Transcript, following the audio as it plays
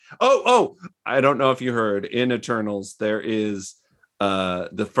Oh, I don't know if you heard, in Eternals, there is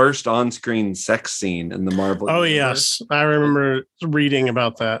the first on-screen sex scene in the Marvel universe. Yes. I remember reading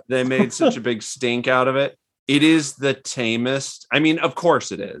about that. They made such a big stink out of it. It is the tamest. I mean, of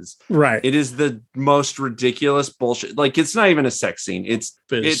course it is. Right. It is the most ridiculous bullshit. Like, it's not even a sex scene. It's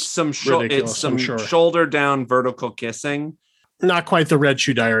some shoulder down vertical kissing. Not quite the Red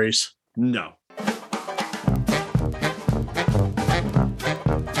Shoe Diaries. No.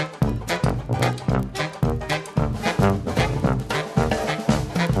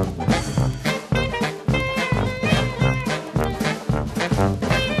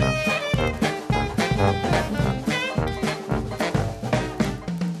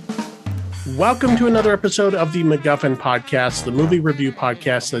 Welcome to another episode of the MacGuffin Podcast, the movie review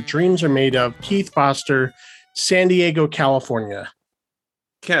podcast that dreams are made of. Keith Foster, San Diego, California.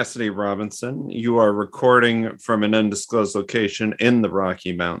 Cassidy Robinson, you are recording from an undisclosed location in the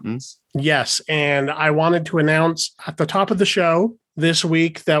Rocky Mountains. Yes, and I wanted to announce at the top of the show this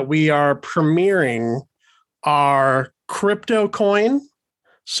week that we are premiering our crypto coin.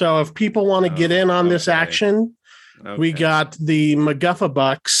 So if people want to get in on this action, we got the MacGuffa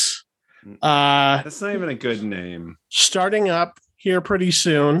Bucks. That's not even a good name. Starting up here pretty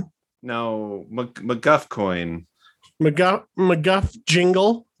soon. No, MacGuff coin. MacGuff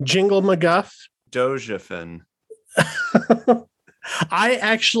jingle MacGuff. Dojafin. I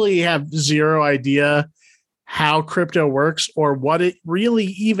actually have zero idea how crypto works or what it really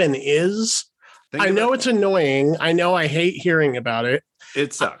even is. I know it's annoying. I know I hate hearing about it.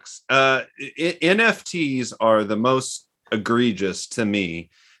 It sucks. NFTs are the most egregious to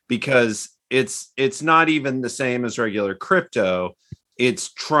me, because it's not even the same as regular crypto.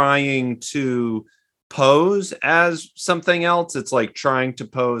 It's trying to pose as something else. It's like trying to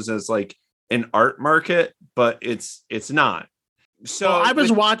pose as like an art market, but it's not. So I was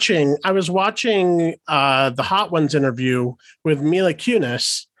watching the Hot Ones interview with Mila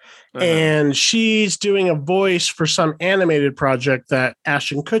Kunis, and she's doing a voice for some animated project that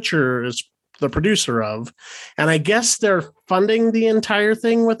Ashton Kutcher is the producer of, and I guess they're funding the entire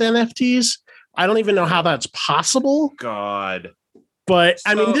thing with NFTs. I don't even know how that's possible. God. But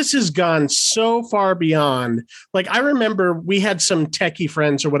I mean, this has gone so far beyond. Like, I remember we had some techie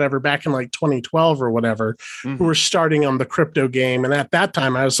friends or whatever back in like 2012 or whatever, who were starting on the crypto game. And at that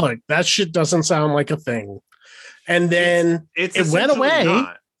time I was like, that shit doesn't sound like a thing. And then it went away.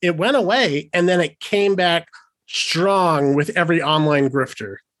 Not. It went away. And then it came back strong with every online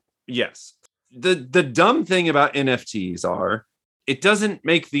grifter. Yes. The dumb thing about NFTs are it doesn't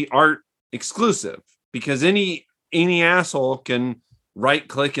make the art exclusive, because any asshole can right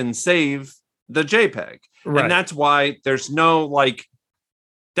click and save the JPEG. Right. And that's why there's no, like,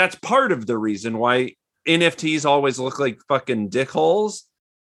 that's part of the reason why NFTs always look like fucking dickholes,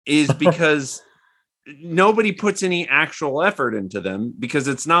 is because nobody puts any actual effort into them, because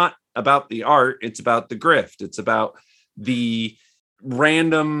it's not about the art. It's about the grift. It's about the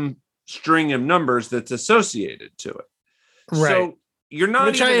random string of numbers that's associated to it. Right. So you're not.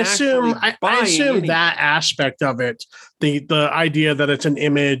 Which I assume that aspect of it, the idea that it's an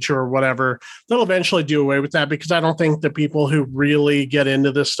image or whatever, they'll eventually do away with that, because I don't think the people who really get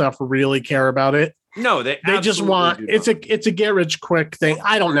into this stuff really care about it. No, they just want it's a get rich quick thing.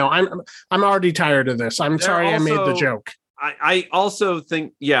 I don't know. I'm already tired of this. I'm sorry I made the joke. I also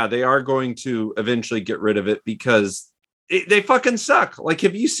think, yeah, they are going to eventually get rid of it, because they fucking suck. Like,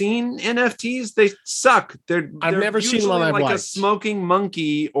 have you seen NFTs? They suck. I've never seen one I've like liked. A smoking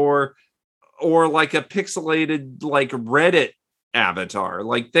monkey or like a pixelated like Reddit avatar.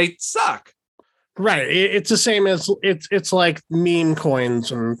 Like, they suck. Right. It's the same as it's like meme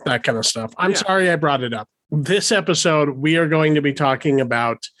coins and that kind of stuff. I'm sorry I brought it up. This episode, we are going to be talking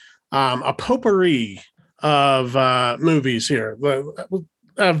about a potpourri of movies here.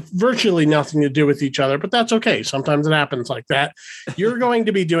 Virtually nothing to do with each other, but that's okay. Sometimes it happens like that. You're going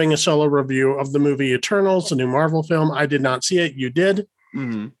to be doing a solo review of the movie Eternals, the new Marvel film. I did not see it. You did.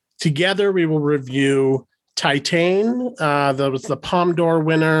 Mm-hmm. Together, we will review Titane. That was the Palme d'Or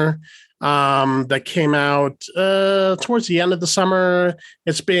winner that came out towards the end of the summer.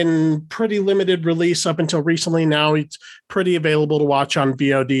 It's been pretty limited release up until recently. Now it's pretty available to watch on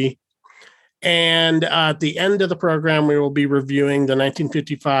VOD. And at the end of the program, we will be reviewing the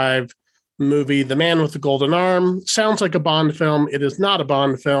 1955 movie, The Man with the Golden Arm. Sounds like a Bond film. It is not a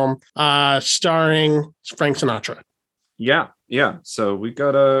Bond film, starring Frank Sinatra. Yeah. So we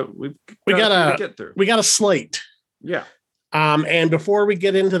got a slate. Yeah. And before we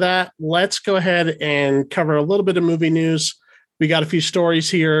get into that, let's go ahead and cover a little bit of movie news. We got a few stories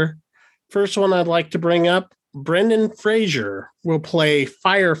here. First one I'd like to bring up. Brendan Fraser will play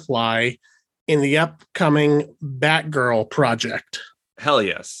Firefly in the upcoming Batgirl project. Hell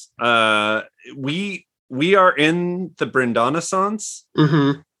yes. We are in the Brendanisance,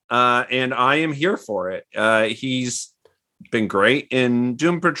 and I am here for it. He's been great in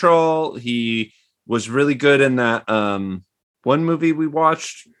Doom Patrol. He was really good in that one movie we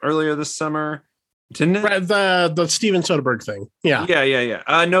watched earlier this summer. Didn't it? Right, the Steven Soderbergh thing. Yeah.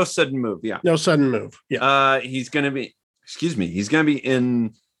 No Sudden Move. Yeah. No Sudden Move. Yeah. He's going to be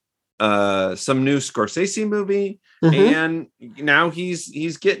in some new Scorsese movie. And now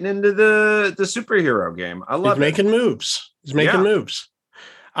he's getting into the superhero game. I love He's making moves. He's making moves.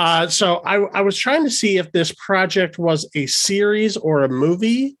 So I was trying to see if this project was a series or a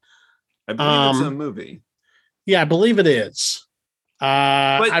movie. I believe it's a movie. Yeah, I believe it is.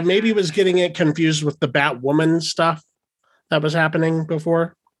 But I maybe was getting it confused with the Batwoman stuff that was happening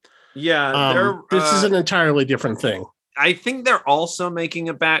before. Yeah, this is an entirely different thing. I think they're also making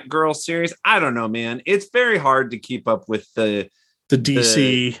a Batgirl series. I don't know, man. It's very hard to keep up with the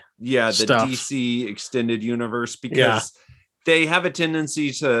DC stuff. DC extended universe because they have a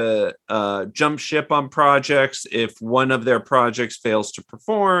tendency to jump ship on projects if one of their projects fails to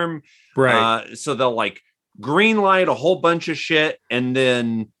perform. Right. So they'll like green light a whole bunch of shit and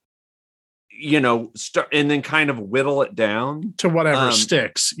then start and then kind of whittle it down to whatever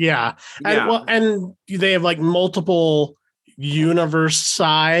sticks. And they have like multiple universe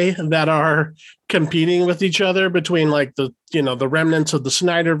that are competing with each other between like the remnants of the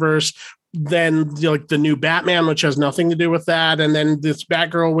Snyderverse, then like the new Batman, which has nothing to do with that, and then this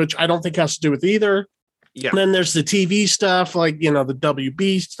Batgirl, which I don't think has to do with either. Yeah. And then there's the TV stuff, like the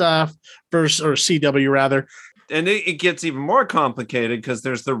WB stuff or CW rather. And it gets even more complicated because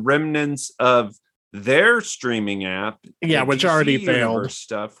there's the remnants of their streaming app, which DC already failed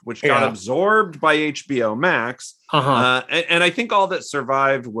stuff, which got absorbed by HBO Max. And I think all that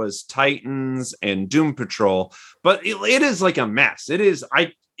survived was Titans and Doom Patrol, but it is like a mess.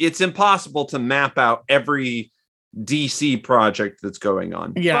 It's impossible to map out every DC project that's going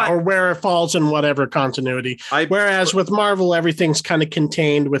on. Or where it falls in whatever continuity. Whereas with Marvel, everything's kind of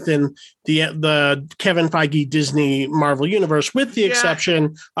contained within the Kevin Feige Disney Marvel universe, with the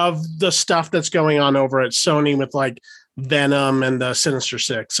exception of the stuff that's going on over at Sony with like Venom and the Sinister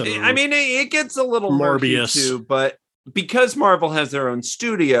Six. It gets a little Morbius murky too, but because Marvel has their own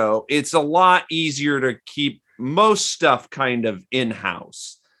studio, it's a lot easier to keep most stuff kind of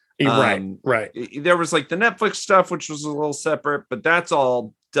in-house. Right. There was like the Netflix stuff, which was a little separate, but that's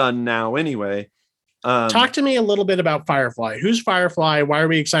all done now anyway. Talk to me a little bit about Firefly. Who's Firefly? Why are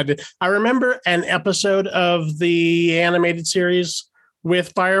we excited? I remember an episode of the animated series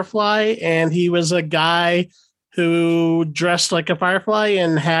with Firefly, and he was a guy who dressed like a firefly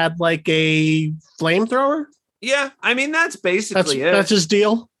and had like a flamethrower. Yeah, that's basically it. That's his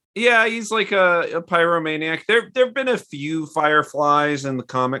deal. Yeah, he's like a pyromaniac. There've been a few Fireflies in the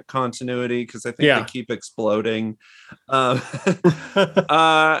comic continuity because I think they keep exploding. Here's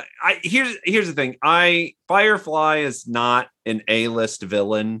the thing. Firefly is not an A-list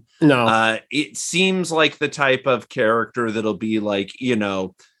villain. No. It seems like the type of character that'll be like,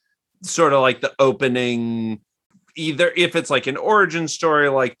 sort of like the opening. Either if it's like an origin story,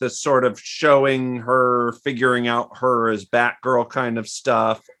 like the sort of showing her, figuring out her as Batgirl kind of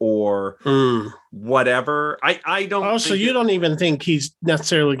stuff, or whatever. I don't. Oh, so you don't even think he's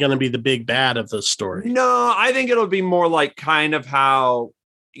necessarily going to be the big bad of the story? No, I think it'll be more like kind of how,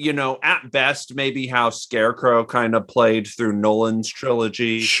 at best, maybe how Scarecrow kind of played through Nolan's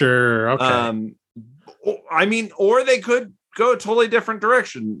trilogy. Sure. Okay. Or they could go a totally different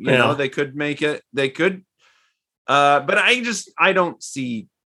direction. You know, they could make it. They could. But I don't see.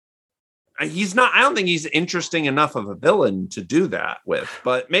 I don't think he's interesting enough of a villain to do that with.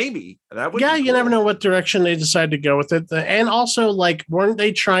 But maybe that would. Yeah, you never know what direction they decide to go with it. And also, like, weren't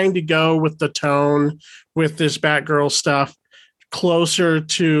they trying to go with the tone with this Batgirl stuff closer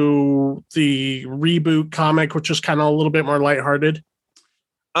to the reboot comic, which is kind of a little bit more lighthearted?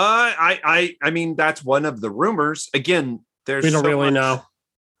 That's one of the rumors. Again, we don't really know.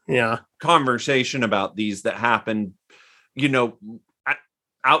 Yeah. Conversation about these that happened,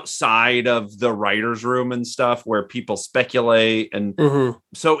 outside of the writer's room and stuff where people speculate. And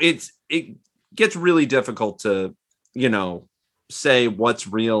so it gets really difficult to, say what's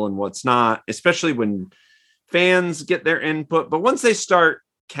real and what's not, especially when fans get their input. But once they start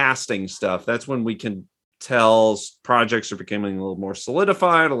casting stuff, that's when we can tell projects are becoming a little more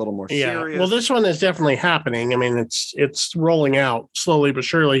solidified, a little more serious. Well, this one is definitely happening. It's rolling out slowly but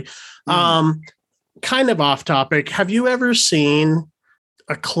surely. Kind of off topic. Have you ever seen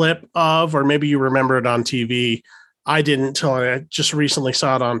a clip of, or maybe you remember it on TV. I didn't till I just recently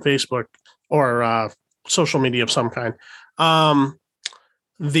saw it on Facebook or social media of some kind.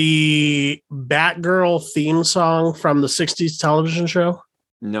 The Batgirl theme song from the 60s television show.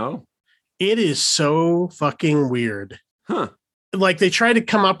 No. It is so fucking weird. Huh. Like they try to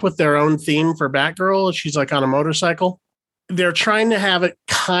come up with their own theme for Batgirl. She's like on a motorcycle. They're trying to have it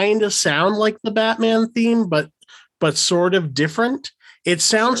kind of sound like the Batman theme, but sort of different. It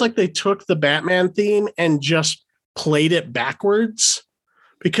sounds like they took the Batman theme and just played it backwards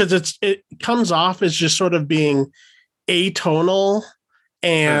because it comes off as just sort of being atonal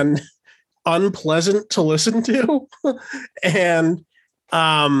and unpleasant to listen to. And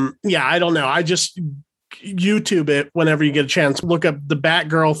I don't know. I just YouTube it whenever you get a chance. Look up the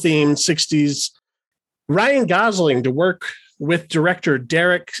Batgirl theme 60s. Ryan Gosling to work with director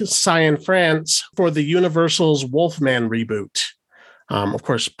Derek Cianfrance for the Universal's Wolfman reboot. Of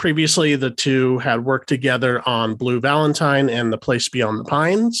course, previously the two had worked together on Blue Valentine and The Place Beyond the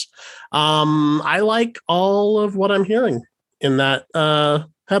Pines. I like all of what I'm hearing in that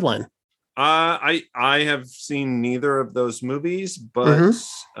headline. I have seen neither of those movies, but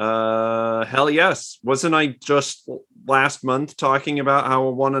hell yes. Wasn't I just last month talking about how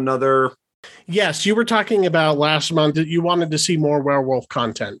one another? Yes, you were talking about last month that you wanted to see more werewolf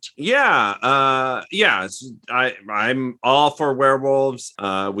content. Yeah. I'm all for werewolves.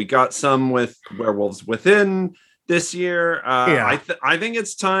 We got some with Werewolves Within this year. I think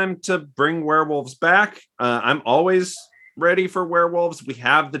it's time to bring werewolves back. I'm always ready for werewolves. We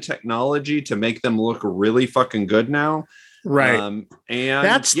have the technology to make them look really fucking good now. Right. And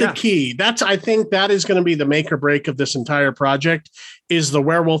that's the key. I think that is going to be the make or break of this entire project is the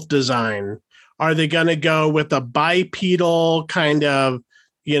werewolf design. Are they going to go with a bipedal kind of,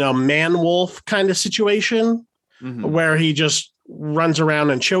 man wolf kind of situation where he just runs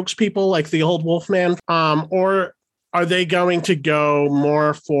around and chokes people like the old Wolfman? Or are they going to go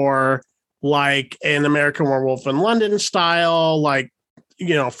more for like an American Werewolf in London style, like,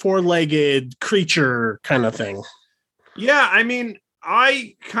 four-legged creature kind of thing? Yeah, I mean,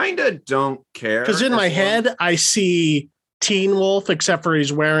 I kind of don't care. Because in my head, I see Teen Wolf, except for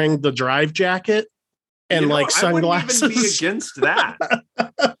he's wearing the drive jacket and sunglasses. I wouldn't even be against that.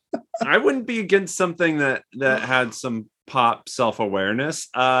 I wouldn't be against something that had some pop self-awareness.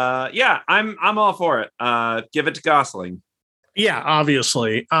 I'm all for it. Give it to Gosling. Yeah,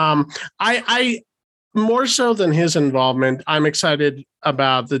 obviously. I more so than his involvement, I'm excited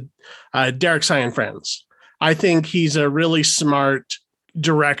about the Derek Cianfrance. I think he's a really smart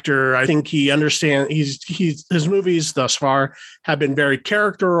director. I think he understands his movies thus far have been very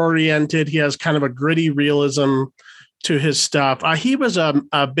character oriented. He has kind of a gritty realism to his stuff. He was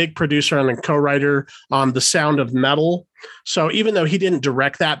a big producer and a co-writer on The Sound of Metal. So even though he didn't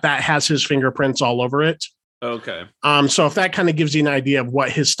direct that has his fingerprints all over it. Okay. So if that kind of gives you an idea of what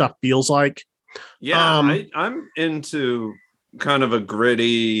his stuff feels like. Yeah, I'm into kind of a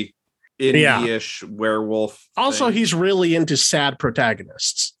gritty indie-ish werewolf also thing. He's really into sad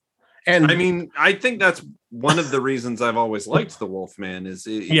protagonists, and I mean, I think that's one of the reasons I've always liked the Wolfman is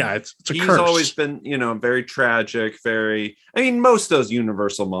it's a he's curse. Always been very tragic, most of those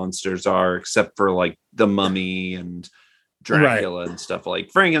Universal monsters are, except for like the Mummy and Dracula and stuff.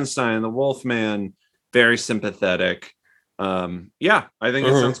 Like Frankenstein, the Wolfman, very sympathetic. I think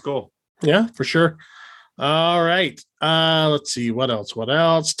it sounds cool. Yeah, for sure. All right. Let's see. What else?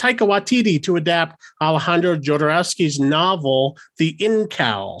 Taika Waititi to adapt Alejandro Jodorowsky's novel, The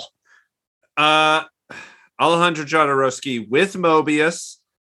Incal. Alejandro Jodorowsky with Mobius.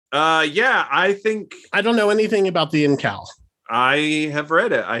 I think... I don't know anything about The Incal. I have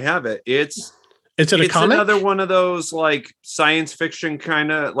read it. I have it. It's a comic? Another one of those like science fiction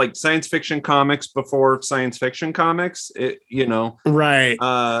kind of like science fiction comics before science fiction comics. Right.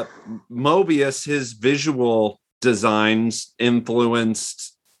 Mobius, his visual designs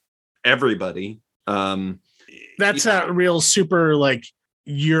influenced everybody. That's a real super like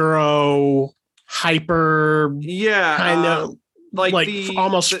Euro hyper. Yeah. Kind of like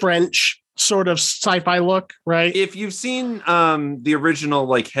almost French sort of sci-fi look, right? If you've seen the original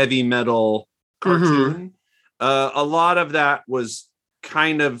like heavy metal cartoon, a lot of that was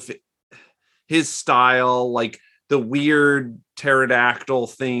kind of his style, like the weird pterodactyl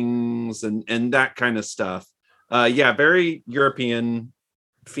things and that kind of stuff. Very European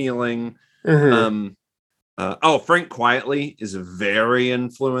feeling. Frank Quietly is very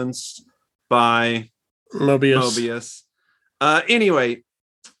influenced by Mobius. Anyway,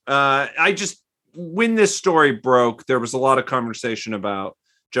 I just, when this story broke, there was a lot of conversation about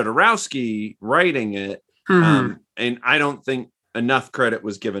Jodorowsky writing it. And I don't think enough credit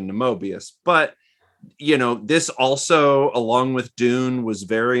was given to Mobius. But, this also, along with Dune, was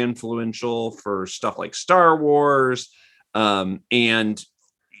very influential for stuff like Star Wars. And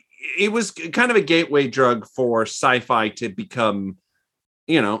it was kind of a gateway drug for sci-fi to become,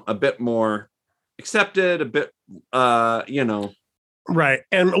 a bit more accepted, a bit, Right.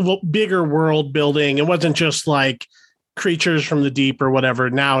 And bigger world building. It wasn't just like creatures from the deep or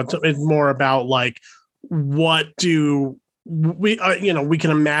whatever. Now it's more about like, what do we, we can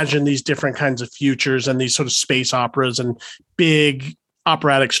imagine these different kinds of futures and these sort of space operas and big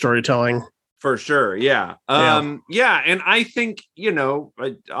operatic storytelling. For sure. Yeah. And I think,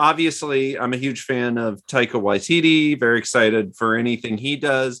 obviously I'm a huge fan of Taika Waititi, very excited for anything he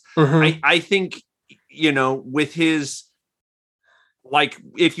does. Mm-hmm. I think, with his, like,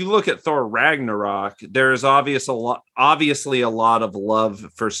 if you look at Thor Ragnarok, there's obviously a lot of love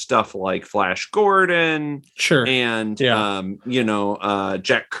for stuff like Flash Gordon, sure, and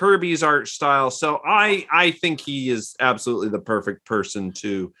Jack Kirby's art style. So I think he is absolutely the perfect person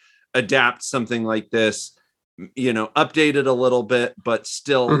to adapt something like this, update it a little bit, but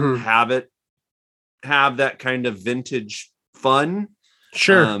still have that kind of vintage fun.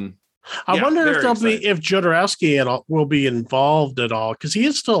 Sure. I wonder if if Jodorowsky will be involved at all, because he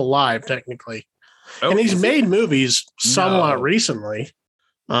is still alive technically, and he's made movies somewhat recently.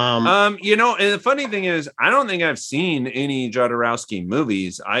 And the funny thing is, I don't think I've seen any Jodorowsky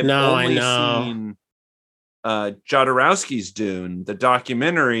movies. I've only seen Jodorowsky's Dune, the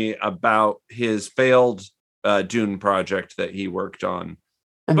documentary about his failed Dune project that he worked on.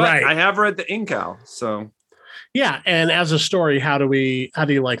 But I have read the Incal, so. Yeah, and as a story, how do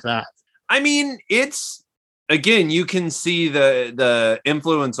you like that? I mean, it's, again, you can see the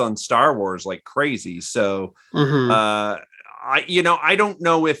influence on Star Wars like crazy. So, I don't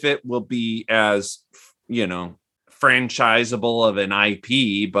know if it will be as, franchisable of an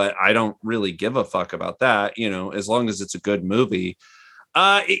IP, but I don't really give a fuck about that. As long as it's a good movie,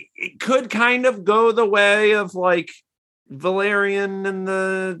 it could kind of go the way of like Valerian and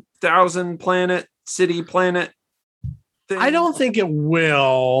the 1,000 Planet City Planet. I don't think it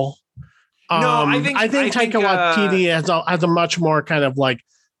will. No, I think Taika Waititi has a much more kind of like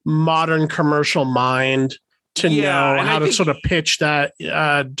modern commercial mind to know how to sort of pitch that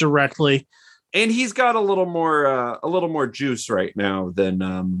directly. And he's got a little more juice right now than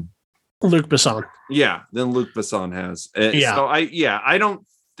Luc Besson. Yeah, than Luc Besson has. So I don't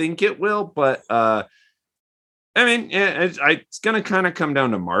think it will, but I mean, it's going to kind of come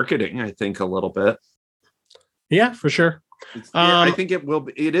down to marketing, I think, a little bit. Yeah, for sure. I think it will.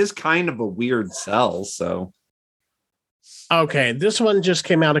 It is kind of a weird sell. So, okay, this one just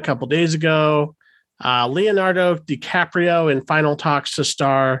came out a couple days ago. Leonardo DiCaprio in final talks to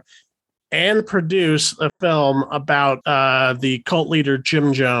star and produce a film about the cult leader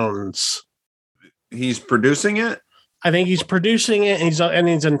Jim Jones. He's producing it? I think he's producing it, and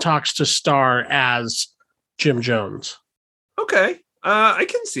he's in talks to star as Jim Jones. Okay. I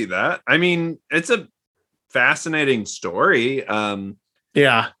can see that. I mean, it's a fascinating story. I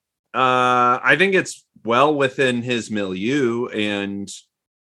think it's well within his milieu, and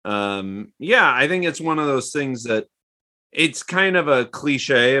I think it's one of those things that it's kind of a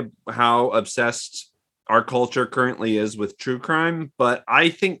cliche how obsessed our culture currently is with true crime, but I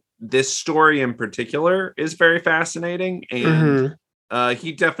think this story in particular is very fascinating, and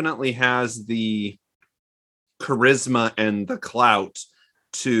he definitely has the charisma and the clout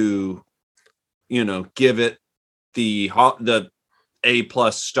to, give it the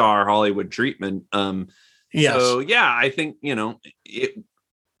A+ star Hollywood treatment. Yes. So I think, it,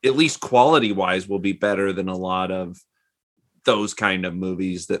 at least quality wise, will be better than a lot of those kind of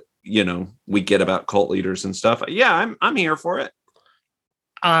movies that, we get about cult leaders and stuff. Yeah, I'm here for it.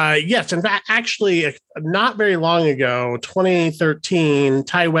 Yes. In fact, actually, not very long ago, 2013,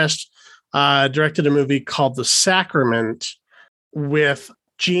 Ty West directed a movie called The Sacrament with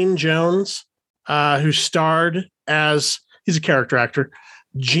Gene Jones, who starred as, he's a character actor,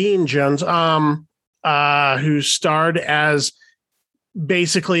 Gene Jones, who starred as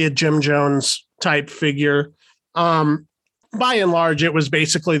basically a Jim Jones type figure. By and large, it was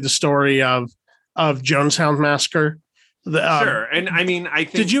basically the story of Jonestown Massacre. Sure. And I mean, I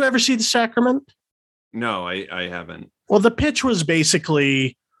think... Did you ever see The Sacrament? No, I haven't. Well, the pitch was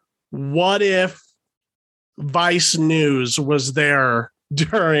basically, what if Vice News was there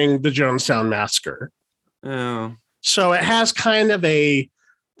during the Jonestown Massacre? Oh. So it has kind of a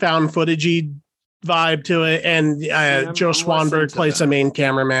found footagey vibe to it, and Joe Swanberg plays the main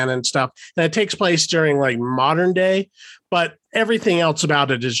cameraman and stuff. And it takes place during like modern day, but everything else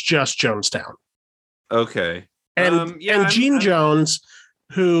about it is just Jonestown. Okay. And Gene Jones,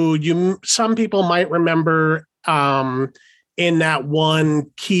 who some people might remember in that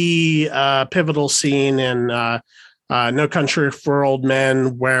one key pivotal scene in No Country for Old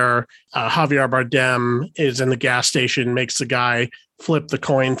Men, where Javier Bardem is in the gas station, makes the guy flip the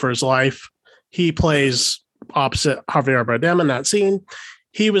coin for his life. He plays opposite Javier Bardem in that scene.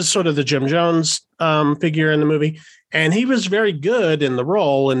 He was sort of the Jim Jones figure in the movie, and he was very good in the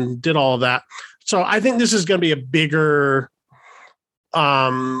role and did all of that. So I think this is going to be a bigger,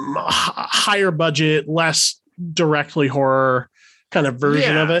 higher budget, less directly horror kind of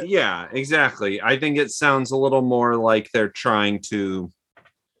version of it. Yeah, exactly. I think it sounds a little more like they're trying to,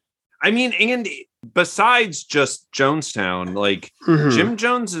 I mean, and besides just Jonestown, like Jim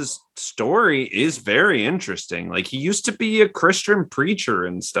Jones's story is very interesting. Like he used to be a Christian preacher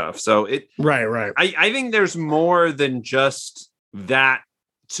and stuff. So right. I think there's more than just that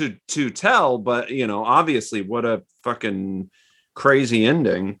to tell, but obviously what a fucking crazy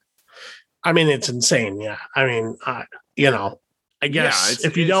ending. I mean, it's insane. Yeah. I mean, I guess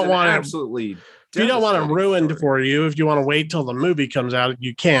if you don't want to absolutely, if you don't want it ruined for you, if you want to wait till the movie comes out,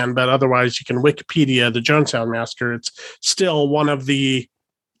 you can, but otherwise you can Wikipedia the Jonestown Massacre. It's still one of the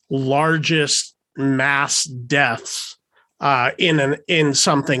largest mass deaths in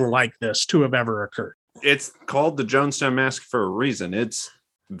something like this to have ever occurred. It's called the Jonestown Massacre for a reason. It's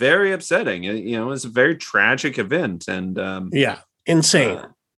very upsetting. It's a very tragic event, and insane.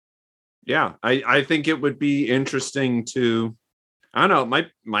 I think it would be interesting to, I don't know,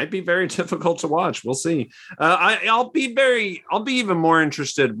 it might be very difficult to watch. We'll see. I'll be even more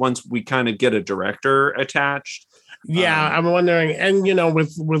interested once we kind of get a director attached. Yeah, I'm wondering, and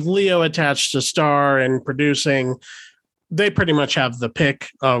with Leo attached to star and producing, they pretty much have the pick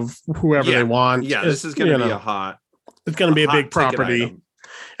of whoever they want. Yeah, this is going to be it's going to be a big property.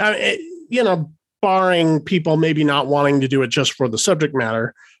 Barring people maybe not wanting to do it just for the subject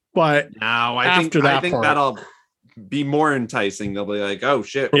matter, but I think that'll be more enticing. They'll be like, oh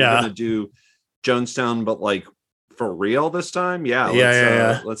shit, we're going to do Jonestown, but like for real this time.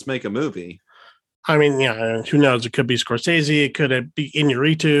 Let's make a movie. I mean, who knows? It could be Scorsese. It could be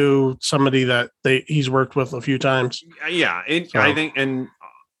Iñárritu, somebody that he's worked with a few times. Yeah, I think, and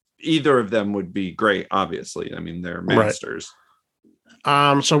either of them would be great. Obviously, I mean, they're masters.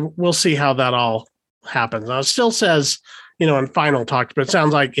 Right. So we'll see how that all happens. Now, it still says, in final talks, but it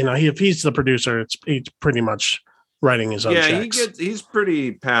sounds like if he's the producer, he's pretty much writing his own checks. He's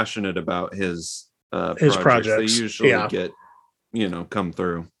pretty passionate about his projects. They usually get come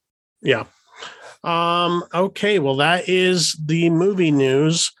through. Yeah. Okay, well, that is the movie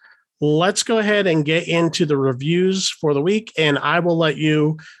news. Let's go ahead and get into the reviews for the week, and I will let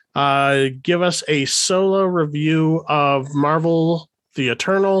you give us a solo review of Marvel The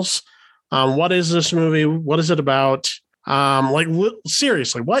Eternals. What is this movie? What is it about?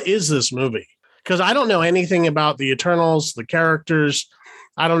 Seriously, what is this movie? Because I don't know anything about The Eternals, the characters.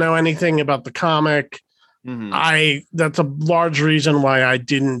 I don't know anything about the comic. That's a large reason why I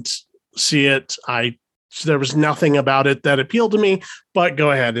didn't see it. There was nothing about it that appealed to me, but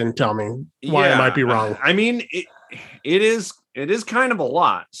go ahead and tell me why I might be wrong. I mean, it is kind of a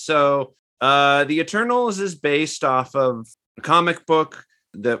lot. So The Eternals is based off of a comic book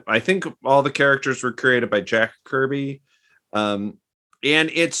that I think all the characters were created by Jack Kirby. And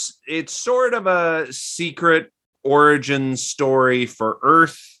it's sort of a secret origin story for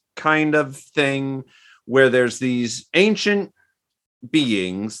Earth kind of thing, where there's these ancient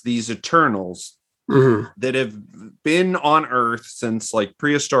beings, these Eternals, that have been on Earth since like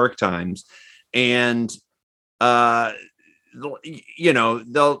prehistoric times, and the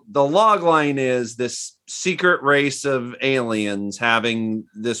log line is this secret race of aliens having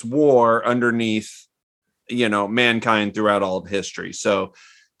this war underneath mankind throughout all of history. So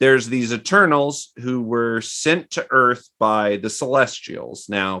there's these Eternals who were sent to Earth by the Celestials.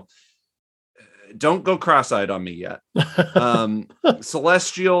 Now, don't go cross-eyed on me yet.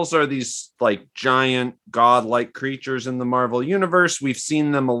 Celestials are these like giant godlike creatures in the Marvel universe. We've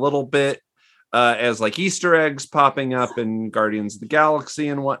seen them a little bit as like Easter eggs popping up in Guardians of the Galaxy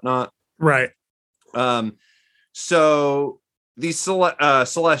and whatnot. Right. So these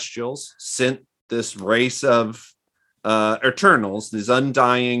Celestials sent this race of Eternals, this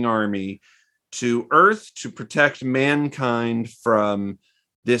undying army, to Earth to protect mankind from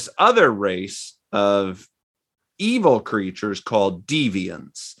this other race of evil creatures called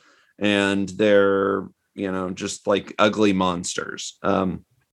deviants, and they're just like ugly monsters.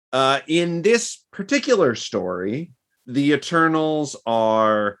 In this particular story, the Eternals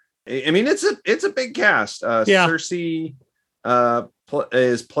are, I mean, it's a big cast. Cersei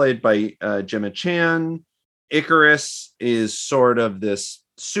is played by Gemma Chan, Icarus is sort of this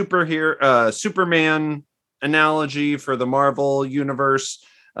superhero, Superman analogy for the Marvel universe,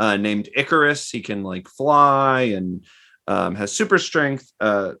 named Icarus. He can like fly and has super strength.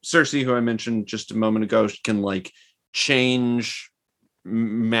 Cersei, who I mentioned just a moment ago, can like change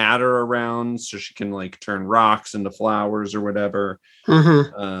matter around, so she can like turn rocks into flowers or whatever.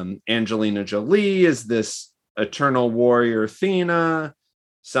 Angelina Jolie is this eternal warrior Athena.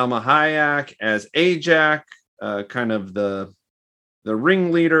 Salma Hayek as Ajax, kind of the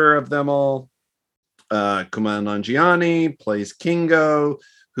ringleader of them all. Kumail Nanjiani plays Kingo,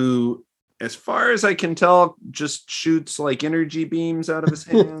 who, as far as I can tell, just shoots like energy beams out of his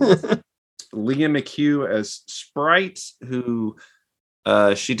hands. Leah McHugh as Sprite, who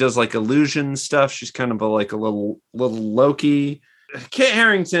she does like illusion stuff. She's kind of like a little Loki. Kit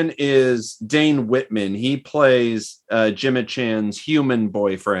Harington is Dane Whitman. He plays Gemma Chan's human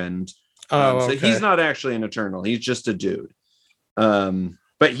boyfriend. So he's not actually an Eternal. He's just a dude.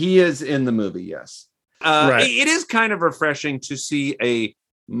 But he is in the movie, yes. It is kind of refreshing to see a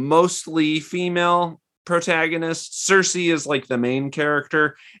mostly female protagonist. Cersei is like the main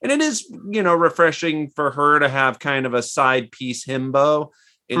character. And it is, refreshing for her to have kind of a side piece himbo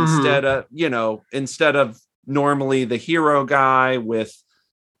instead of normally the hero guy with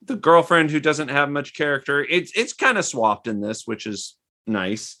the girlfriend who doesn't have much character. It's kind of swapped in this, which is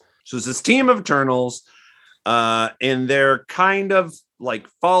nice. So it's this team of Eternals, and they're kind of like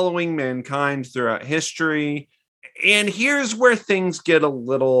following mankind throughout history. And here's where things get a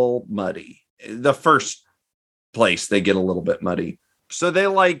little muddy. The first place they get a little bit muddy. So they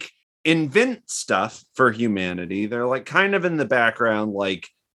like invent stuff for humanity. They're like kind of in the background, like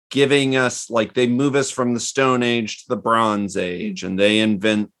giving us, like they move us from the Stone Age to the Bronze Age, and they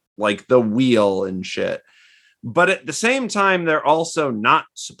invent like the wheel and shit. But at the same time, they're also not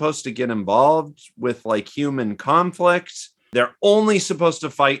supposed to get involved with like human conflict. They're only supposed to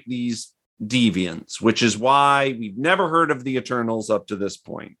fight these deviants, which is why we've never heard of the Eternals up to this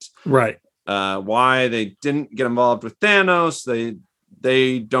point. Right. Why they didn't get involved with Thanos.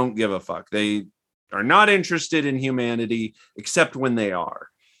 They don't give a fuck. They are not interested in humanity except when they are.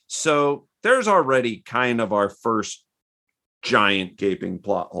 So there's already kind of our first giant gaping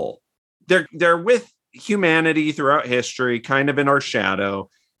plot hole. They're with humanity throughout history, kind of in our shadow,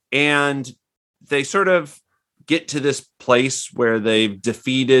 and they sort of get to this place where they've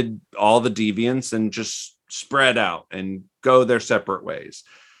defeated all the deviants and just spread out and go their separate ways.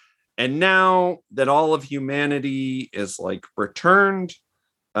 And now that all of humanity is like returned,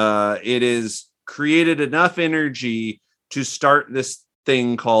 it is created enough energy to start this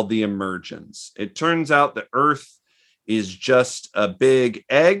thing called the emergence. It turns out that Earth is just a big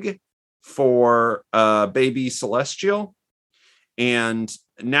egg for baby celestial. And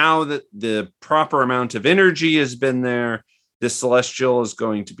now that the proper amount of energy has been there, this celestial is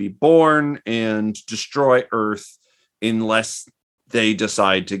going to be born and destroy Earth unless they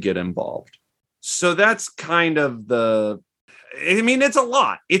decide to get involved. So that's kind of it's a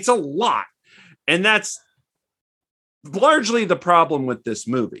lot. It's a lot. And that's largely the problem with this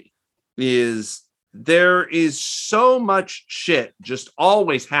movie, is there is so much shit just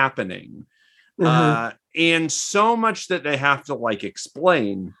always happening. And so much that they have to like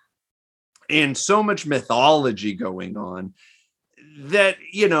explain, and so much mythology going on that,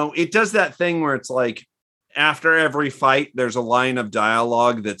 it does that thing where it's like, after every fight, there's a line of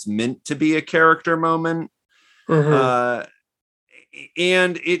dialogue that's meant to be a character moment. And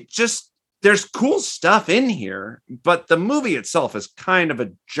it just, there's cool stuff in here, but the movie itself is kind of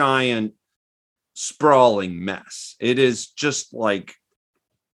a giant sprawling mess. It is just like,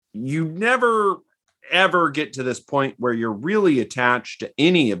 you never ever get to this point where you're really attached to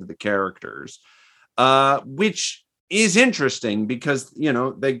any of the characters, which is interesting because,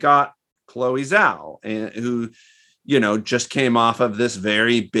 they got Chloe Zhao, who, just came off of this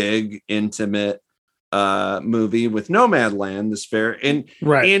very big, intimate movie with Nomadland, this fair. And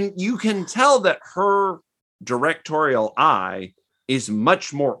you can tell that her directorial eye is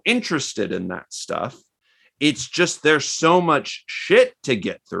much more interested in that stuff. It's just there's so much shit to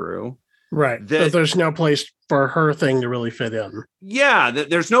get through. Right. That there's no place for her thing to really fit in. Yeah,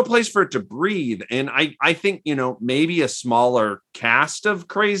 there's no place for it to breathe. And I think, maybe a smaller cast of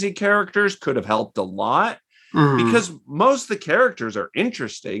crazy characters could have helped a lot, because most of the characters are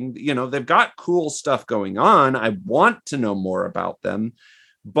interesting. They've got cool stuff going on. I want to know more about them,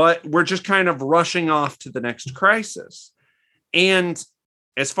 but we're just kind of rushing off to the next crisis. And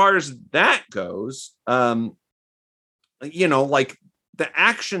as far as that goes, like the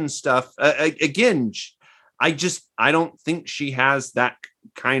action stuff, again, I don't think she has that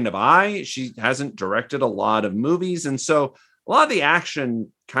kind of eye. She hasn't directed a lot of movies. And so a lot of the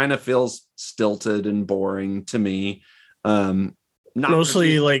action kind of feels stilted and boring to me. Not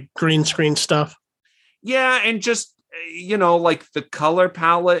Mostly like green screen stuff. Yeah. And just, like the color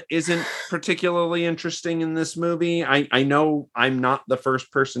palette isn't particularly interesting in this movie. I know I'm not the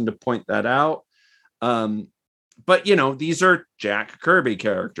first person to point that out. But these are Jack Kirby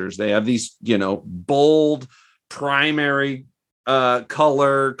characters. They have these, bold primary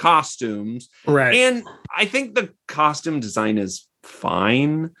color costumes. Right. And I think the costume design is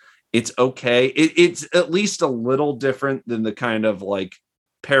fine. It's okay. It's at least a little different than the kind of like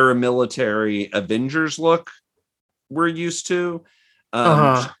paramilitary Avengers look we're used to.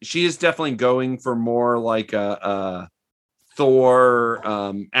 She is definitely going for more like a Thor,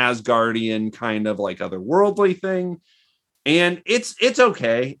 Asgardian kind of like otherworldly thing. And it's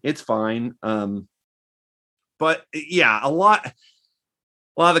okay. It's fine. But yeah, a lot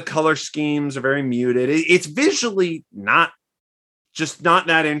of the color schemes are very muted. It's visually not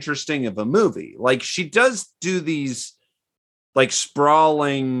that interesting of a movie. Like she does do these like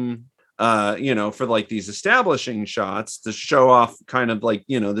sprawling, for like these establishing shots to show off kind of like,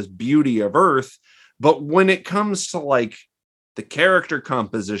 this beauty of Earth. But when it comes to like the character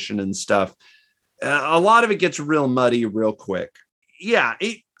composition and stuff, a lot of it gets real muddy real quick. Yeah.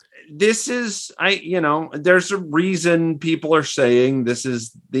 There's a reason people are saying this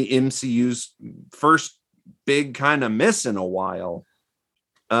is the MCU's first big kind of miss in a while.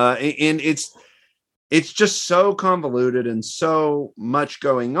 And it's just so convoluted and so much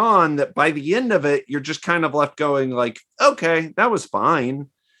going on that by the end of it, you're just kind of left going like, okay, that was fine.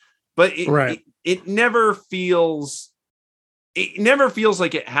 But it never feels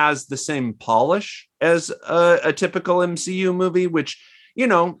like it has the same polish as a typical MCU movie, which,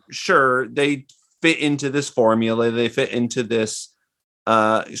 sure, they fit into this formula. They fit into this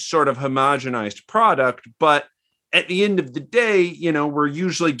sort of homogenized product. But at the end of the day, we're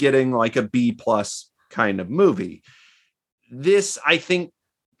usually getting like a B+ kind of movie. This, I think,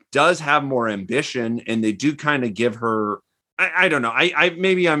 does have more ambition, and they do kind of give her, I don't know. I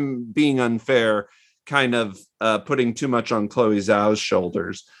maybe I'm being unfair, kind of putting too much on Chloe Zhao's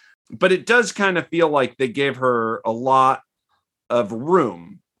shoulders, but it does kind of feel like they gave her a lot of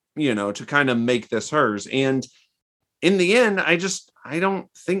room, to kind of make this hers. And in the end, I don't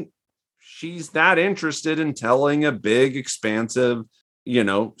think she's that interested in telling a big, expansive,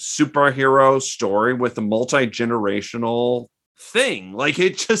 superhero story with a multi-generational thing. Like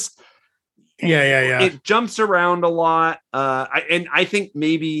it just, it jumps around a lot. I think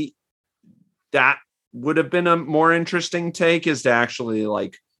maybe that would have been a more interesting take, is to actually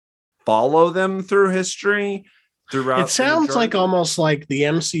like follow them through history throughout. It sounds like almost like the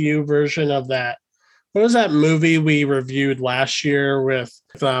MCU version of that. What was that movie we reviewed last year with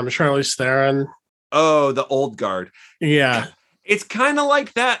Charlize Theron? Oh, The Old Guard. Yeah. It's kind of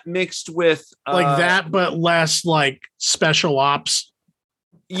like that mixed with like that, but less like special ops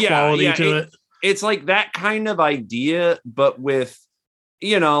quality to it. It's like that kind of idea, but with,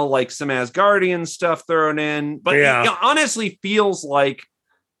 like some Asgardian stuff thrown in. But it honestly feels like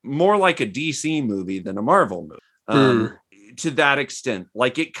more like a DC movie than a Marvel movie. To that extent,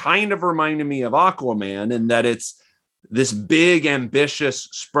 like it kind of reminded me of Aquaman, in that it's this big, ambitious,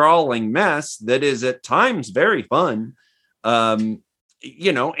 sprawling mess that is at times very fun. And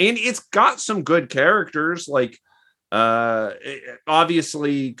it's got some good characters. Like,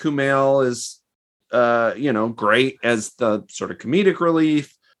 obviously Kumail is, great as the sort of comedic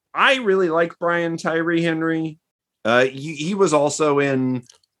relief. I really like Brian Tyree Henry. He was also in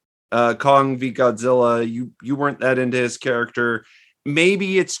Kong v Godzilla. You weren't that into his character.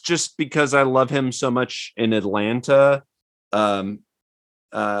 Maybe it's just because I love him so much in Atlanta. But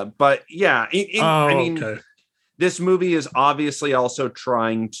yeah, okay. This movie is obviously also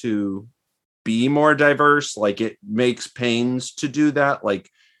trying to be more diverse. Like it makes pains to do that. Like,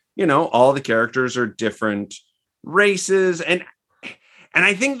 all the characters are different races. And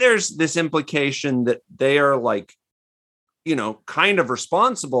I think there's this implication that they are like, kind of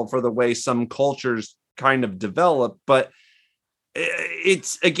responsible for the way some cultures kind of develop. But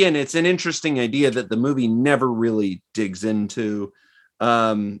it's an interesting idea that the movie never really digs into.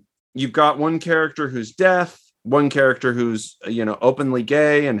 You've got one character who's deaf, one character who's, openly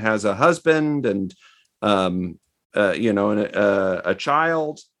gay and has a husband and, a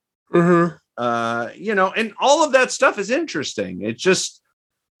child, and all of that stuff is interesting. It just,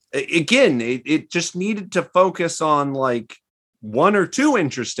 it just needed to focus on like one or two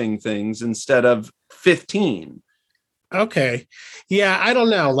interesting things instead of 15. Okay. Yeah. I don't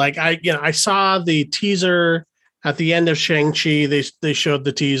know. Like I saw the teaser at the end of Shang-Chi, they showed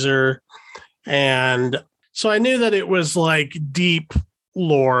the teaser. And so I knew that it was like deep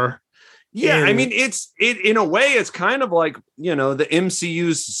lore. Yeah, I mean, it in a way, it's kind of like, you know, the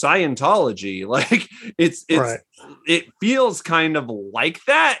MCU's Scientology. Like Right. it feels kind of like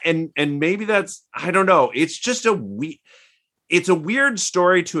that. And maybe that's, I don't know. It's just it's a weird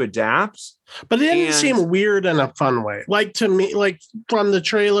story to adapt. But it didn't seem weird in a fun way. Like to me, like from the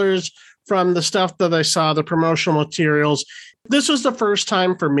trailers, from the stuff that I saw, the promotional materials, this was the first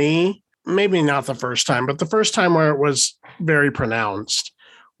time for me, maybe not the first time, but the first time where it was very pronounced,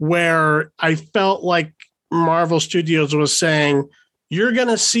 where I felt like Marvel Studios was saying, you're going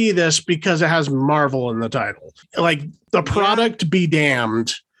to see this because it has Marvel in the title. Like the product be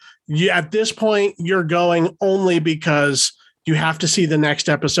damned. At this point, you're going only because you have to see the next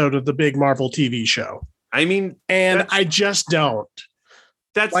episode of the big Marvel TV show. I mean, and I just don't.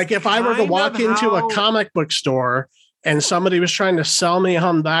 That's like if I were to walk into a comic book store and somebody was trying to sell me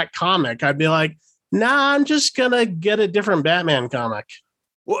on that comic, I'd be like, nah, I'm just going to get a different Batman comic.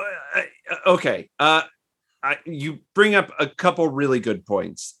 Well, okay. You bring up a couple really good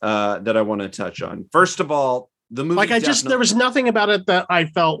points that I want to touch on. First of all, the movie, like there was nothing about it that I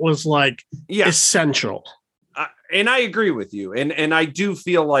felt was like essential. And I agree with you. And I do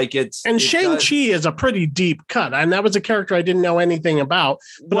feel like Shang-Chi is a pretty deep cut. And that was a character I didn't know anything about.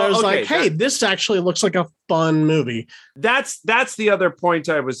 But I was like, hey, this actually looks like a fun movie. That's the other point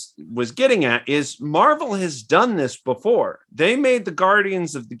I was getting at is Marvel has done this before. They made the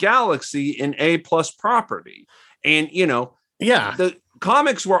Guardians of the Galaxy an A+ property. And, you know, the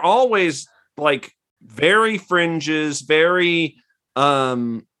comics were always like very fringes, very,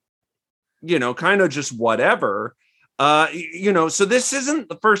 you know, kind of just whatever. You know, so this isn't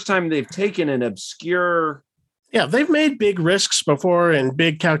the first time they've taken an obscure. Yeah, they've made big risks before and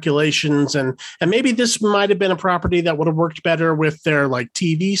big calculations, and maybe this might have been a property that would have worked better with their like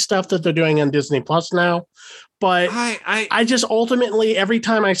TV stuff that they're doing on Disney Plus now. But I just ultimately, every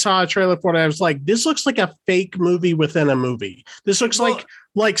time I saw a trailer for it, I was like, this looks like a fake movie within a movie. This looks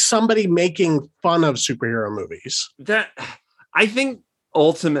like somebody making fun of superhero movies. That I think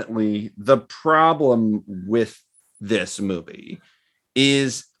ultimately the problem with this movie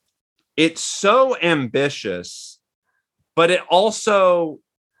is it's so ambitious, but it also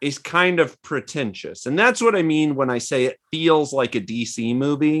is kind of pretentious. And that's what I mean when I say it feels like a DC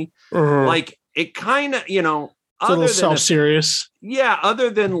movie. Mm-hmm. Like it kind of, you know, it's a little self-serious. Other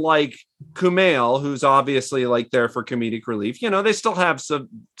than like Kumail, who's obviously like there for comedic relief, you know, they still have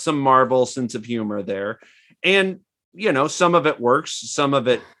some Marvel sense of humor there. And, you know, some of it works, some of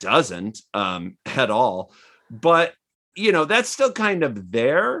it doesn't at all. But, you know, that's still kind of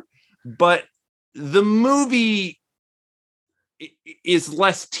there. But the movie is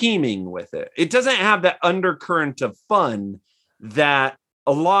less teeming with it. It doesn't have that undercurrent of fun that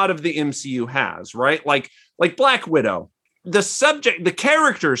a lot of the MCU has, right? Like Black Widow. The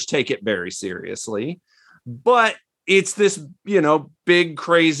characters take it very seriously, but it's this, you know, big,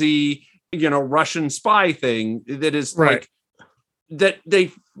 crazy, you know, Russian spy thing that is like that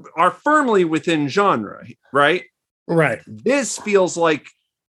they are firmly within genre, right? Right. This feels like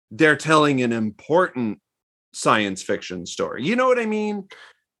they're telling an important science fiction story. You know what I mean?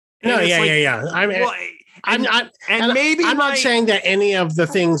 No, yeah. I mean, well, I'm not saying that any of the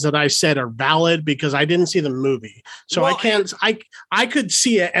things that I said are valid because I didn't see the movie. So I can't, I could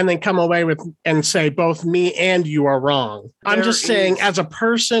see it and then come away with and say both me and you are wrong. I'm just saying as a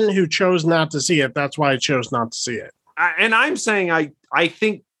person who chose not to see it, that's why I chose not to see it. And I'm saying, I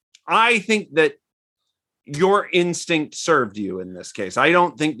think that your instinct served you in this case. I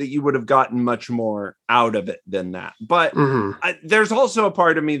don't think that you would have gotten much more out of it than that. But there's also a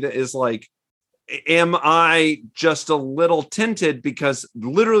part of me that is like, am I just a little tinted because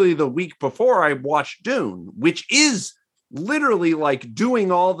literally the week before I watched Dune, which is literally like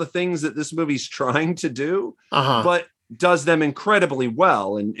doing all the things that this movie's trying to do, but does them incredibly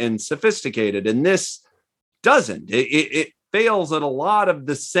well and sophisticated. And this doesn't. It fails at a lot of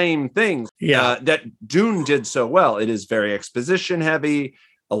the same things that Dune did so well. It is very exposition heavy.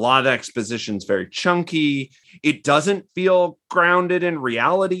 A lot of the exposition's very chunky. It doesn't feel grounded in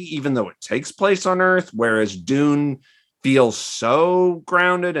reality, even though it takes place on Earth, whereas Dune feels so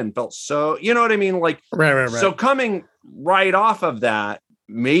grounded and felt so, you know what I mean? Like, right. So coming right off of that,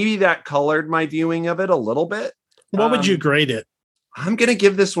 maybe that colored my viewing of it a little bit. What would you grade it? I'm going to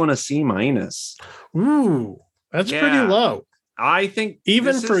give this one a C-. Ooh, that's pretty low. I think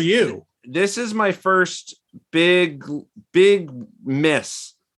even for you, this is my first big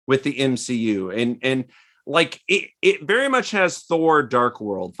miss with the MCU. And like it very much has Thor Dark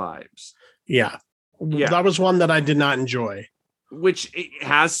World vibes. Yeah. That was one that I did not enjoy. Which it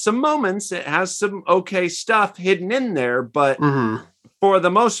has some moments. It has some okay stuff hidden in there, but for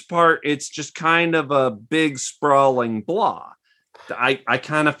the most part, it's just kind of a big sprawling blah. I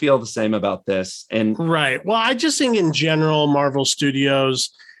kind of feel the same about this. And right. Well, I just think in general, Marvel Studios,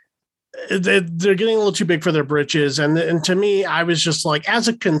 they're getting a little too big for their britches. And to me, I was just like, as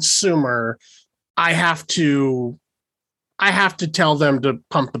a consumer, I have to tell them to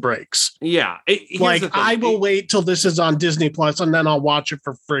pump the brakes. Yeah. I will wait till this is on Disney Plus and then I'll watch it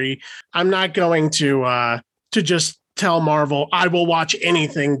for free. I'm not going to just tell Marvel I will watch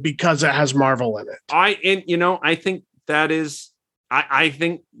anything because it has Marvel in it. I think that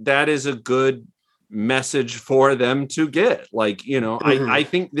is a good message for them to get. Like, I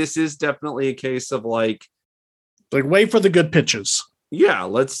think this is definitely a case of like wait for the good pitches. Yeah,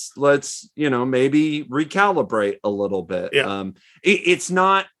 let's maybe recalibrate a little bit. Yeah. It's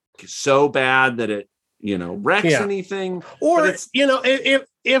not so bad that it wrecks anything. Or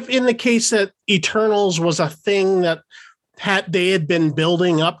if in the case that Eternals was a thing that they had been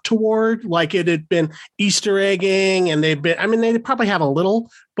building up toward, like it had been Easter egging, and they probably have a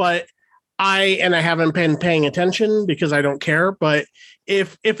little, but I haven't been paying attention because I don't care. But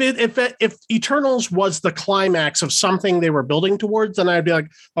if Eternals was the climax of something they were building towards, then I'd be like,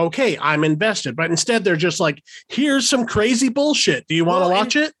 okay, I'm invested. But instead, they're just like, here's some crazy bullshit. Do you want to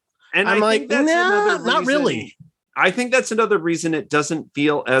watch it? And I'm like, nah, not really. I think that's another reason it doesn't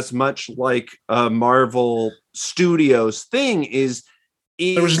feel as much like a Marvel Studios thing. Is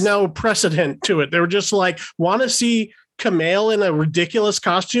there was no precedent to it. They were just like, want to see Kumail in a ridiculous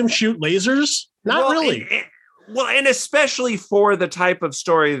costume shoot lasers? Not really. And especially for the type of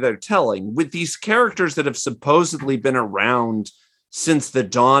story they're telling with these characters that have supposedly been around since the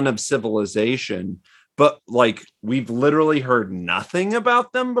dawn of civilization, but like we've literally heard nothing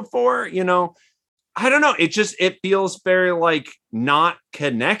about them before. I don't know. It feels very like not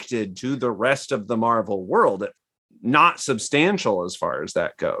connected to the rest of the Marvel world. Not substantial as far as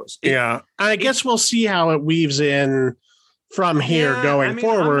that goes. I guess we'll see how it weaves in from here going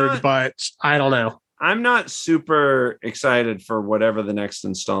forward, but I don't know. I'm not super excited for whatever the next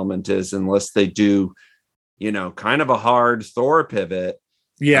installment is, unless they do, kind of a hard Thor pivot.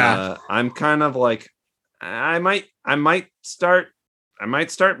 Yeah. I'm kind of like, I might start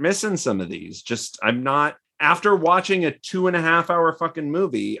missing some of these. Just, I'm not, after watching a 2.5 hour fucking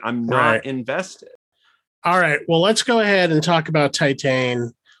movie, I'm not invested. All right. Well, let's go ahead and talk about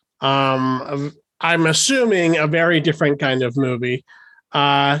Titane. I'm assuming a very different kind of movie.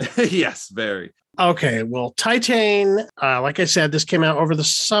 Yes, very. Okay, well, Titane, like I said, this came out over the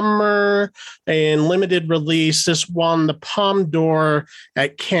summer in limited release. This won the Palme d'Or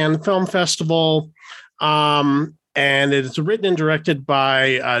at Cannes Film Festival. And it is written and directed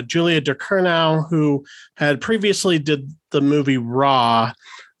by Julia Ducournau, who had previously did the movie Raw,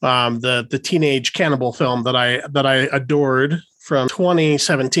 the teenage cannibal film that I adored from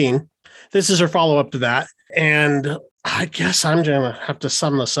 2017. This is her follow-up to that. And I guess I'm going to have to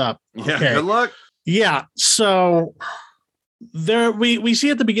sum this up. Yeah, okay. Good luck. Yeah, so there we see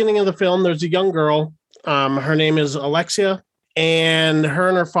at the beginning of the film, there's a young girl. Her name is Alexia, and her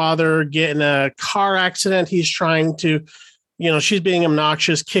and her father get in a car accident. He's trying to, she's being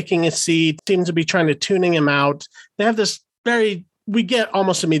obnoxious, kicking his seat, seems to be trying to tuning him out. They have this we get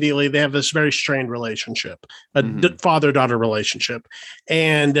almost immediately, they have this very strained relationship, a father-daughter relationship.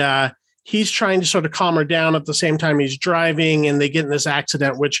 And he's trying to sort of calm her down at the same time he's driving, and they get in this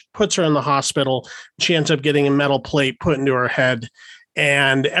accident, which puts her in the hospital. She ends up getting a metal plate put into her head.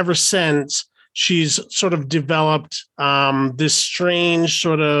 And ever since, she's sort of developed this strange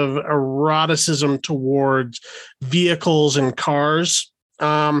sort of eroticism towards vehicles and cars.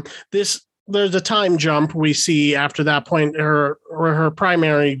 There's a time jump we see after that point. Her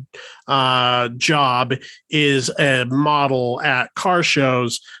primary job is a model at car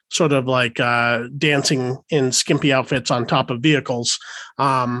shows, sort of like dancing in skimpy outfits on top of vehicles.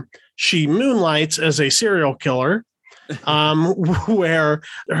 She moonlights as a serial killer, where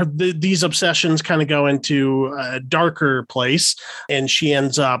these obsessions kind of go into a darker place, and she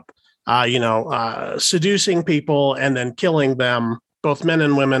ends up, seducing people and then killing them, both men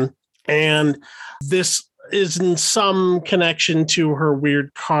and women. And this is in some connection to her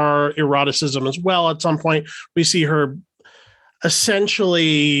weird car eroticism as well. At some point, we see her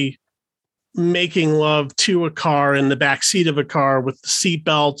essentially making love to a car in the back seat of a car with the seat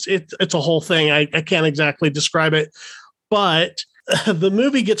belts. It's a whole thing. I can't exactly describe it, but the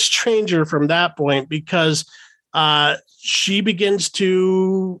movie gets stranger from that point, because she begins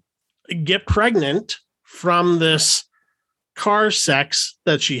to get pregnant from this car sex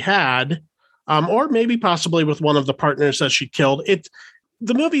that she had. or maybe possibly with one of the partners that she killed.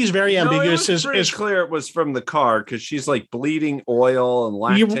 The movie is very ambiguous. It was pretty clear it was from the car because she's like bleeding oil and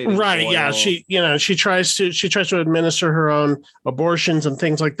lactating right. oil. Yeah. She tries to administer her own abortions and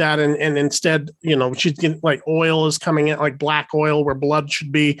things like that. And instead, she's getting like oil is coming in, like black oil where blood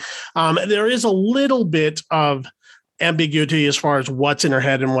should be. There is a little bit of ambiguity as far as what's in her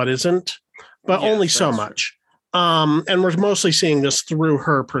head and what isn't, but only so much. And we're mostly seeing this through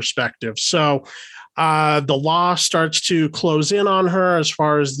her perspective. So the law starts to close in on her as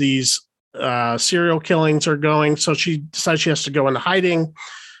far as these serial killings are going. So she decides she has to go into hiding.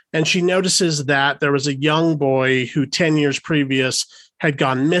 And she notices that there was a young boy who 10 years previous had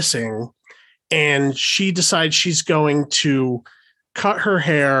gone missing. And she decides she's going to cut her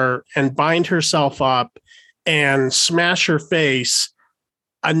hair and bind herself up and smash her face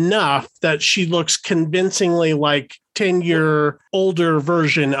enough that she looks convincingly like 10-year older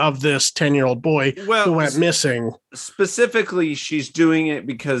version of this 10-year-old boy who went missing. Specifically, she's doing it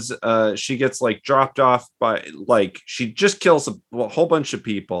because she gets like dropped off by like she just kills a whole bunch of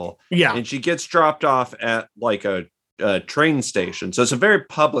people. Yeah. And she gets dropped off at like a train station. So it's a very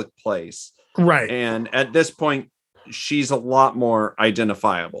public place. Right. And at this point, she's a lot more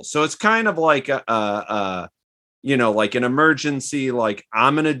identifiable. So it's kind of like like an emergency, like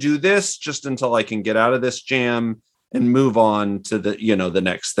I'm going to do this just until I can get out of this jam and move on to the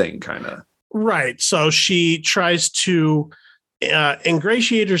next thing kind of. Right. So she tries to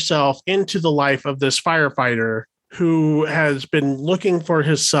ingratiate herself into the life of this firefighter who has been looking for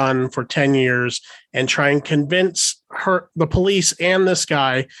his son for 10 years and try and convince the police and this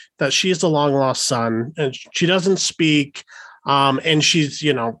guy that she's the long lost son. And she doesn't speak. And she's,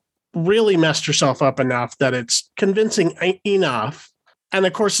 really messed herself up enough that it's convincing enough. And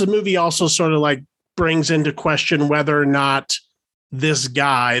of course, the movie also sort of like brings into question whether or not this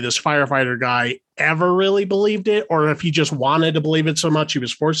firefighter guy ever really believed it, or if he just wanted to believe it so much he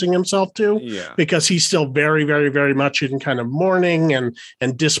was forcing himself to, because he's still very, very, very much in kind of mourning and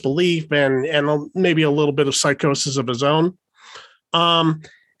disbelief and maybe a little bit of psychosis of his own.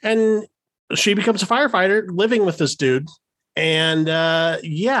 And she becomes a firefighter living with this dude. And there's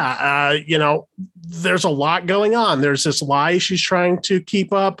a lot going on. There's this lie she's trying to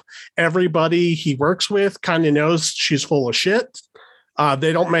keep up. Everybody he works with kind of knows she's full of shit.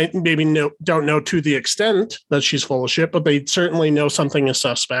 They don't know to the extent that she's full of shit, but they certainly know something is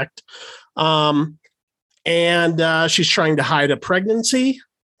suspect. And she's trying to hide a pregnancy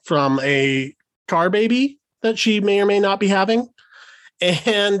from a car baby that she may or may not be having.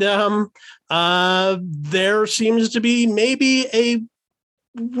 And there seems to be maybe a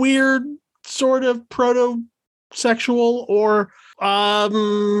weird sort of proto-sexual or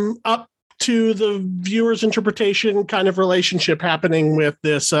up to the viewer's interpretation kind of relationship happening with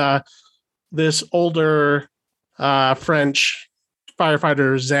this older French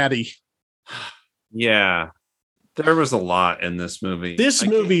firefighter Zadie. Yeah, there was a lot in this movie. This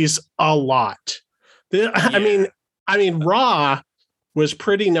movie's a lot. I mean, Raw was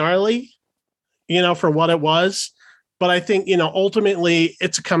pretty gnarly, for what it was. But I think, ultimately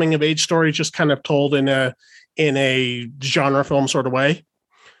it's a coming of age story, just kind of told in a genre film sort of way.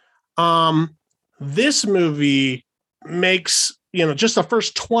 This movie makes, just the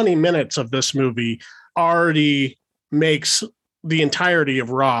first 20 minutes of this movie already makes the entirety of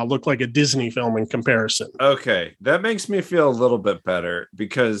Raw look like a Disney film in comparison. Okay. That makes me feel a little bit better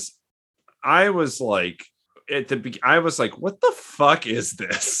because I was like, what the fuck is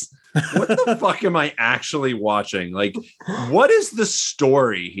this? What the fuck am I actually watching? Like, what is the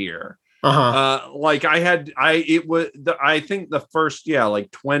story here? I think the first,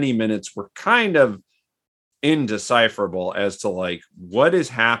 20 minutes were kind of indecipherable as to like, what is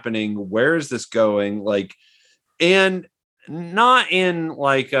happening? Where is this going? Like, and not in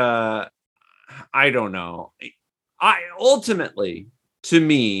like, I don't know. Ultimately, to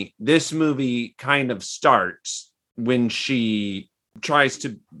me, this movie kind of starts when she tries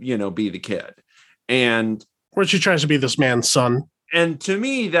to, be the kid. And where she tries to be this man's son. And to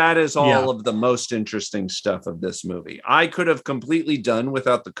me, that is all of the most interesting stuff of this movie. I could have completely done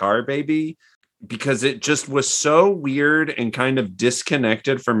without the car baby because it just was so weird and kind of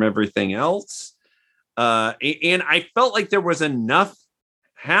disconnected from everything else. And I felt like there was enough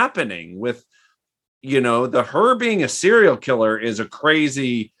happening with, her being a serial killer is a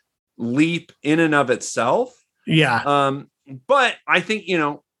crazy leap in and of itself. Yeah. But I think,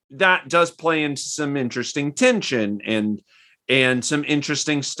 that does play into some interesting tension and some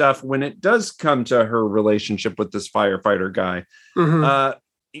interesting stuff when it does come to her relationship with this firefighter guy. Mm-hmm.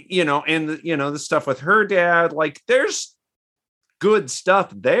 And the stuff with her dad, like there's good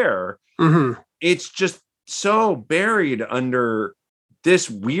stuff there. Mm-hmm. It's just so buried under this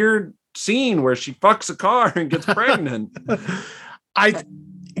weird scene where she fucks a car and gets pregnant. I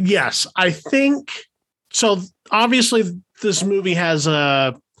think so. Obviously, this movie has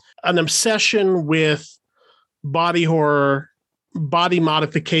an obsession with body horror, body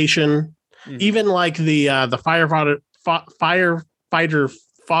modification. Mm-hmm. Even like the firefighter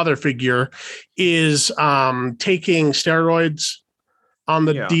father figure is taking steroids on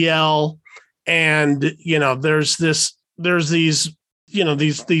the DL, and there's these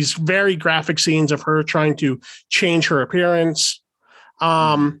these very graphic scenes of her trying to change her appearance,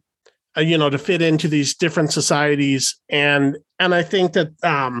 to fit into these different societies, and I think that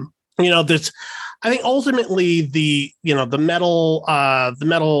this. I think ultimately the metal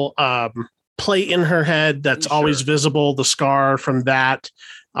plate in her head that's always visible, the scar from that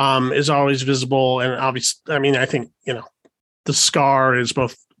is always visible, and obviously, I mean, I think the scar is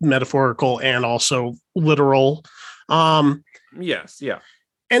both metaphorical and also literal. Yes, yeah.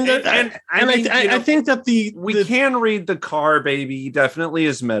 I think that we can read the car baby definitely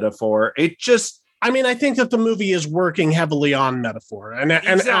as metaphor. It just, I mean, I think that the movie is working heavily on metaphor and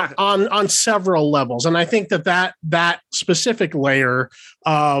on several levels. And I think that specific layer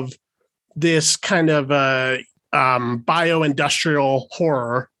of this kind of bio-industrial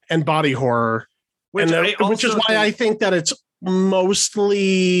horror and body horror, which is why I think that it's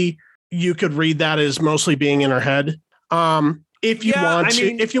mostly, you could read that as mostly being in her head. If you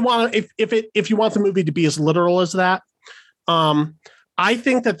want the movie to be as literal as that, I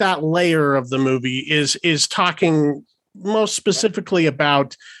think that layer of the movie is talking most specifically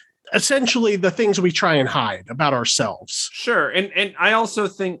about essentially the things we try and hide about ourselves. Sure, and I also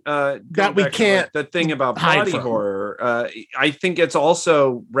think that we can't. The thing about body horror, I think it's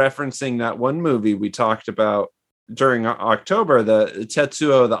also referencing that one movie we talked about during October, the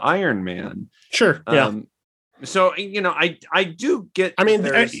Tetsuo the Iron Man. Sure, yeah. So I do get. I mean,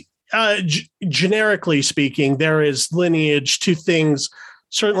 generically speaking, there is lineage to things.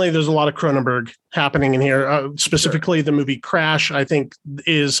 Certainly, there's a lot of Cronenberg happening in here. Specifically, the movie Crash, I think,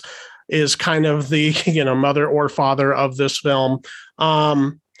 is kind of the mother or father of this film,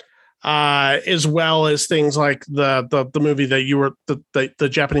 as well as things like the movie that you were the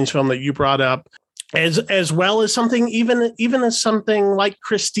Japanese film that you brought up, as well as something even as something like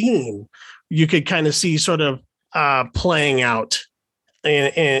Christine, you could kind of see sort of playing out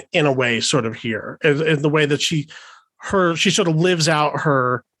in a way sort of here, in the way that she sort of lives out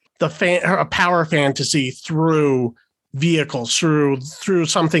her power fantasy through vehicles, through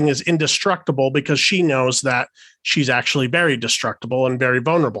something as indestructible, because she knows that she's actually very destructible and very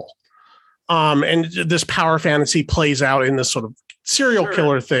vulnerable. And this power fantasy plays out in this sort of serial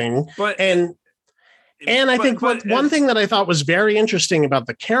killer thing. And I think one thing that I thought was very interesting about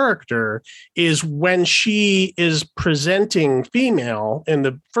the character is when she is presenting female in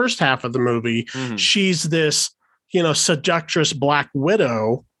the first half of the movie, she's this, seductress Black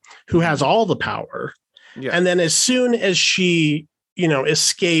Widow who has all the power. Yeah. And then as soon as she,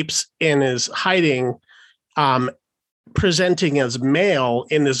 escapes and is hiding, presenting as male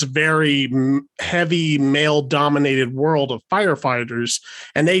in this very heavy male dominated world of firefighters,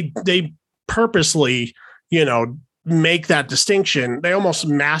 and they purposely, make that distinction. They almost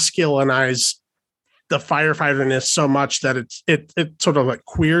masculinize the firefighterness so much that it sort of like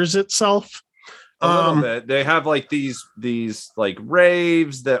queers itself a little bit. They have like these like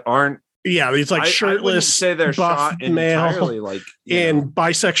raves that aren't these like shirtless, I say they're shot entirely like in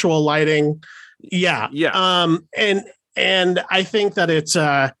bisexual lighting. And I think that it's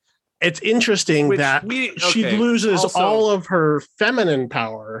interesting that she loses also all of her feminine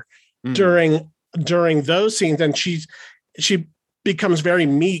power during those scenes, and she becomes very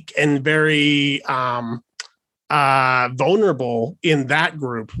meek and very vulnerable in that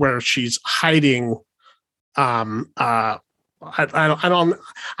group where she's hiding. I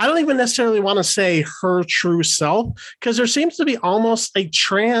don't even necessarily want to say her true self, because there seems to be almost a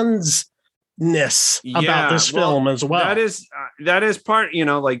transness about this film as well. That is part,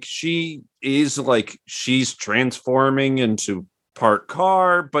 like she is like, she's transforming into part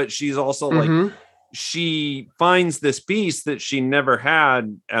car, but she's also like, she finds this beast that she never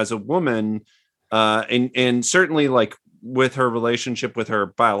had as a woman, and certainly like with her relationship with her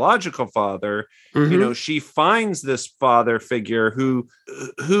biological father, she finds this father figure who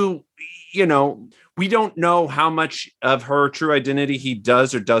we don't know how much of her true identity he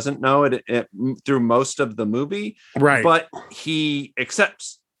does or doesn't know it through most of the movie, right? But he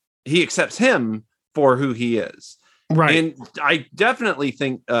accepts him for who he is. Right. And I definitely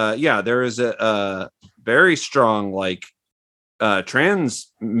think, there is a very strong, like,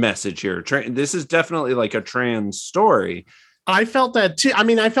 trans message here. This is definitely like a trans story. I felt that too. I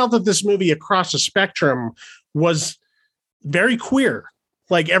mean, I felt that this movie across the spectrum was very queer,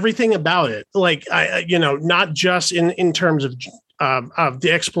 like everything about it. Like, not just in terms of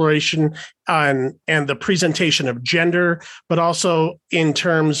the exploration and the presentation of gender, but also in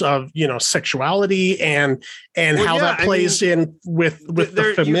terms of, sexuality and how that plays in with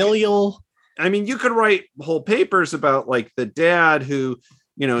the familial. You could write whole papers about like the dad who,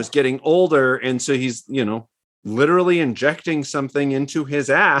 is getting older. And so he's, literally injecting something into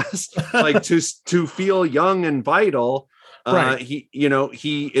his ass, like to feel young and vital. Right.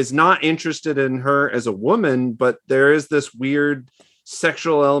 He is not interested in her as a woman, but there is this weird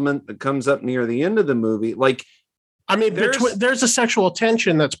sexual element that comes up near the end of the movie. Like, there's a sexual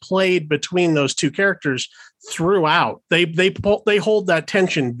tension that's played between those two characters throughout. They hold that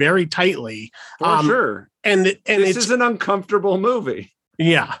tension very tightly. For sure. And this is an uncomfortable movie.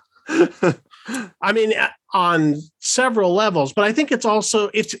 Yeah. On several levels, but I think it's also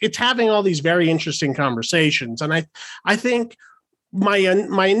it's having all these very interesting conversations. And I think my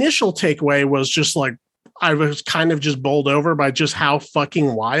initial takeaway was just like, I was kind of just bowled over by just how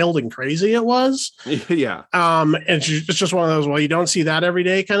fucking wild and crazy it was. Yeah. And it's just one of those, well, you don't see that every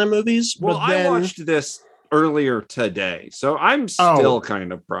day kind of movies. Well, but then, I watched this earlier today, so I'm still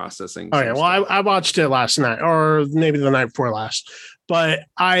kind of processing. Okay, well, I watched it last night, or maybe the night before last. But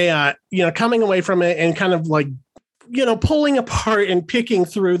I, coming away from it and kind of like, pulling apart and picking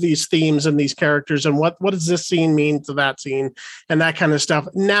through these themes and these characters and what does this scene mean to that scene and that kind of stuff.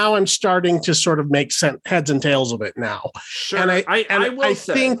 Now I'm starting to sort of make heads and tails of it now. Sure. And I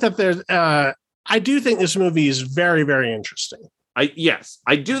think that there's, I do think this movie is very, very interesting. Yes,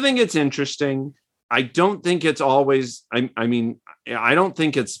 I do think it's interesting. I don't think it's always, I don't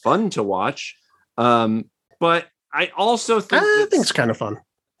think it's fun to watch. But I also think it's kind of fun.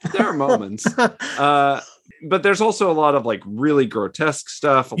 There are moments. But there's also a lot of like really grotesque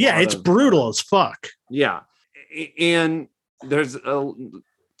stuff. It's brutal as fuck. Yeah. And there's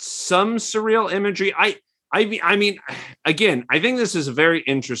some surreal imagery. I mean, again, I think this is a very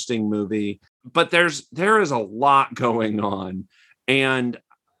interesting movie, but there is a lot going on. And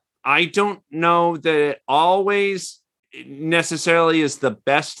I don't know that it always necessarily is the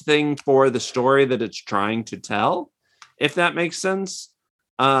best thing for the story that it's trying to tell, if that makes sense.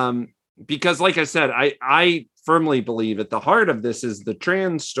 Because like I said, I firmly believe at the heart of this is the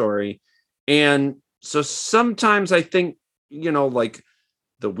trans story. And so sometimes I think, like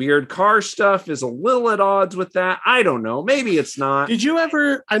the weird car stuff is a little at odds with that. I don't know. Maybe it's not. Did you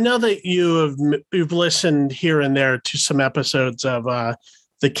ever, I know that you've listened here and there to some episodes of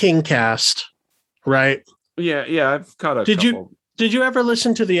the King Cast, right? Yeah. I've caught a couple. Did you ever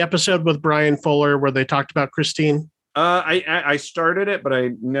listen to the episode with Brian Fuller where they talked about Christine? I started it, but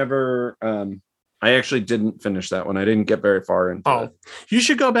I never, I actually didn't finish that one. I didn't get very far into it. You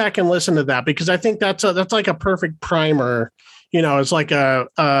should go back and listen to that because I think that's like a perfect primer. It's like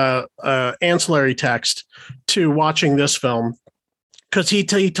a ancillary text to watching this film because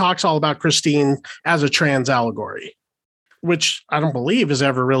he talks all about Christine as a trans allegory, which I don't believe has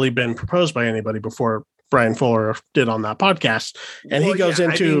ever really been proposed by anybody before. Brian Fuller did on that podcast, and he goes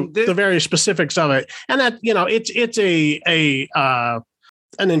into the very specifics of it, and that it's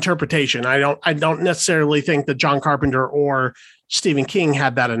an interpretation. I don't necessarily think that John Carpenter or Stephen King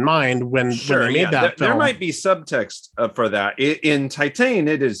had that in mind when they made that film. There might be subtext for that. In Titane,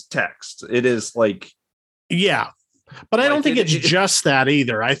 it is text. It is like but I don't think it's just that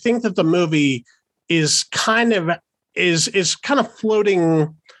either. I think that the movie is kind of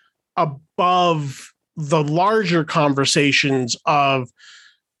floating above the larger conversations of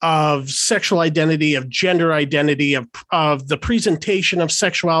sexual identity, of gender identity, of the presentation of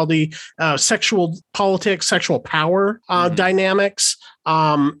sexuality, sexual politics, sexual power dynamics.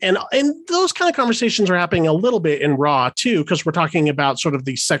 And those kind of conversations are happening a little bit in Raw too, because we're talking about sort of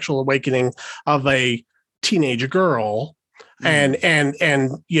the sexual awakening of a teenage girl and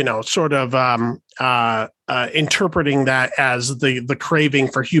sort of interpreting that as the craving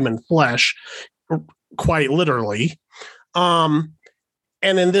for human flesh, quite literally. And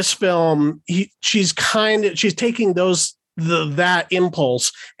in this film, she's taking that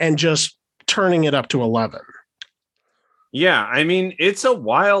impulse and just turning it up to 11. Yeah, I mean, it's a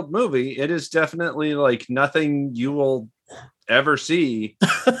wild movie. It is definitely like nothing you will ever see.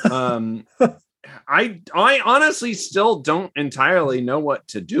 I honestly still don't entirely know what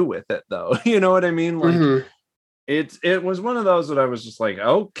to do with it, though. You know what I mean? Like, it was one of those that I was just like,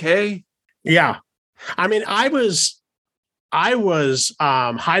 okay. Yeah. I mean, I was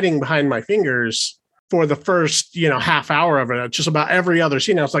hiding behind my fingers for the first, half hour of it. Just about every other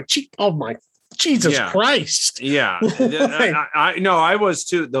scene, I was like, oh my Jesus Christ. Yeah. I know I was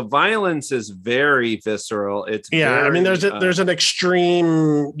too. The violence is very visceral. It's I mean, there's an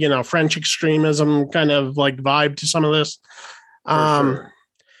extreme, French extremism kind of like vibe to some of this. Sure.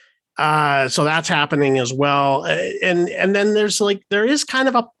 So that's happening as well. And then there is kind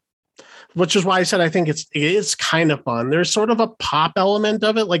of which is why I said I think it is kind of fun. There's sort of a pop element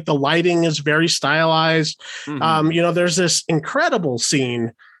of it. Like the lighting is very stylized. Mm-hmm. There's this incredible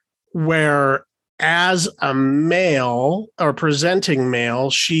scene where as a male or presenting male,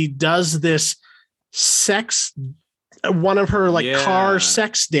 she does this one of her car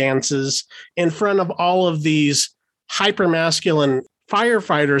sex dances in front of all of these hypermasculine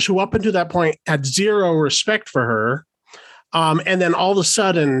firefighters who up until that point had zero respect for her. And then all of a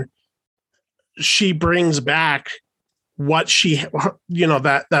sudden she brings back what she,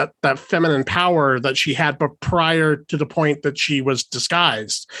 that feminine power that she had, but prior to the point that she was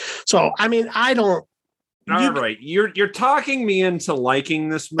disguised. So, I mean, right. You're talking me into liking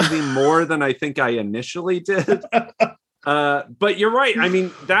this movie more than I think I initially did. But you're right. I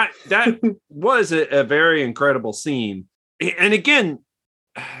mean, that was a very incredible scene. And again,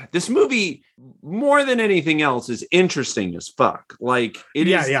 this movie, more than anything else, is interesting as fuck. Like it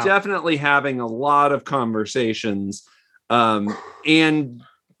is definitely having a lot of conversations and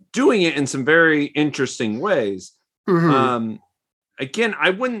doing it in some very interesting ways. Mm-hmm. Again, I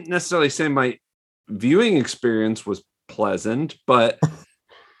wouldn't necessarily say my viewing experience was pleasant, but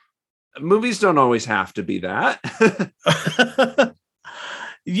movies don't always have to be that.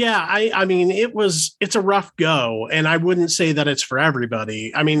 Yeah, I mean, it's a rough go, and I wouldn't say that it's for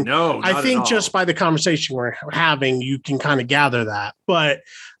everybody. I mean, no, I think just by the conversation we're having, you can kind of gather that. But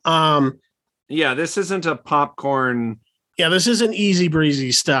this isn't a popcorn. Yeah, this isn't easy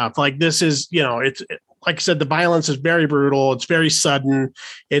breezy stuff. Like this is, it's like I said, the violence is very brutal. It's very sudden.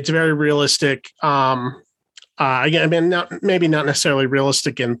 It's very realistic. Again, I mean, maybe not necessarily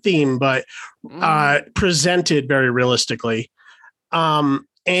realistic in theme, but presented very realistically.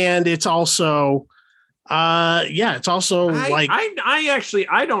 And it's also, it's also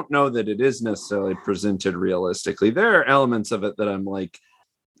I don't know that it is necessarily presented realistically. There are elements of it that I'm like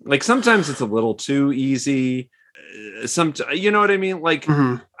sometimes it's a little too easy. You know what I mean? Like,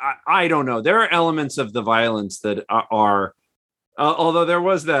 mm-hmm. I don't know. There are elements of the violence that are, although there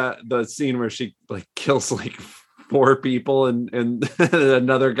was the scene where she like kills like 4 people and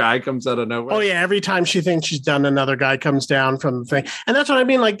another guy comes out of nowhere. Oh yeah. Every time she thinks she's done, another guy comes down from the thing. And that's what I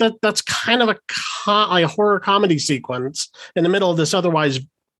mean. Like that's kind of a horror comedy sequence in the middle of this otherwise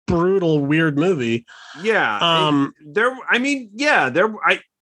brutal, weird movie. Yeah.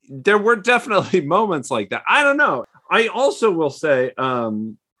 There were definitely moments like that. I don't know. I also will say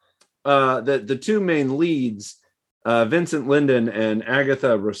that the 2 main leads, Vincent Linden and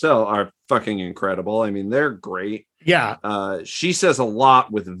Agatha Rousselle, are fucking incredible. I mean, they're great. Yeah. She says a lot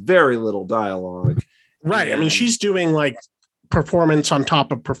with very little dialogue. Right. And I mean, she's doing like performance on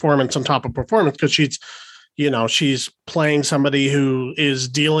top of performance on top of performance because she's playing somebody who is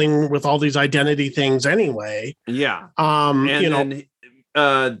dealing with all these identity things anyway. Yeah.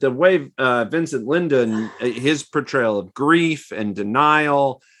 The way Vincent Linden, his portrayal of grief and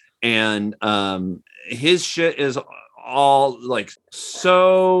denial and his shit is all like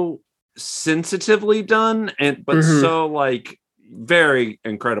so sensitively done but so like very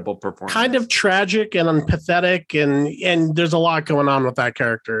incredible performance. Kind of tragic and empathetic and there's a lot going on with that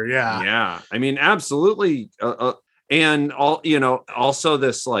character. Yeah. Yeah. I mean, absolutely. And also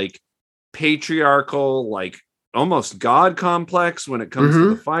this like patriarchal, like almost God complex when it comes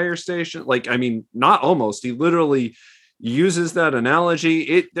to the fire station. Like, I mean, not almost, he literally uses that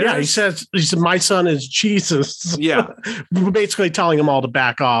analogy. He said, my son is Jesus. Yeah. Basically telling him all to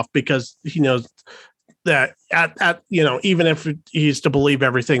back off because he knows that even if he's to believe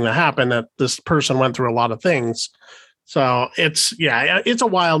everything that happened, that this person went through a lot of things. So it's a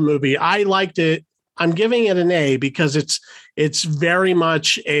wild movie. I liked it. I'm giving it an A because it's very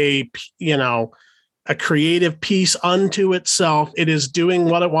much a creative piece unto itself. It is doing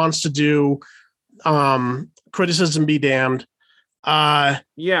what it wants to do. Criticism be damned. I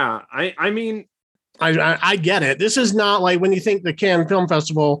mean, I get it. This is not like when you think the Cannes Film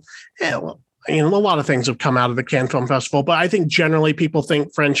Festival, a lot of things have come out of the Cannes Film Festival, but I think generally people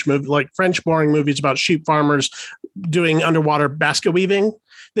think French boring movies about sheep farmers doing underwater basket weaving.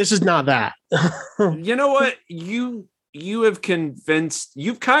 This is not that. You know what? You've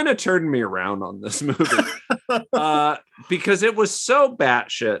kind of turned me around on this movie because it was so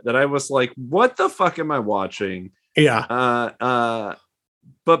batshit that I was like, what the fuck am I watching? Yeah.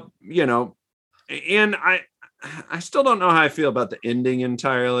 But and I still don't know how I feel about the ending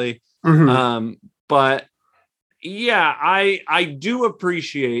entirely. But yeah, I do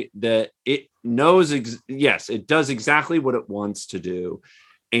appreciate that it knows, yes, it does exactly what it wants to do.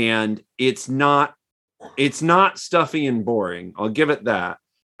 And it's not stuffy and boring. I'll give it that.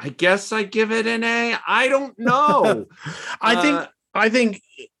 I guess I give it an A. I don't know. I think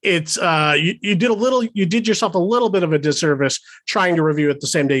it's you did yourself a little bit of a disservice trying to review it the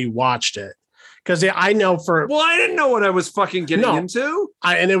same day you watched it. Because I know I didn't know what I was fucking getting into.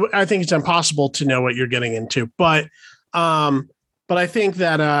 I think it's impossible to know what you're getting into. But I think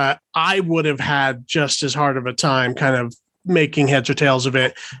that I would have had just as hard of a time kind of making heads or tails of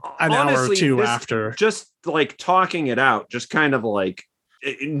it an hour or two after. Just like talking it out, just kind of like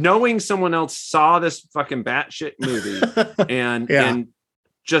knowing someone else saw this fucking batshit movie and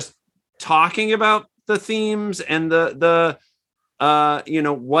just talking about the themes and the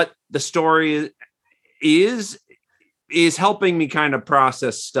what the story is helping me kind of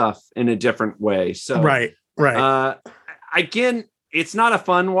process stuff in a different way. So right. Again, it's not a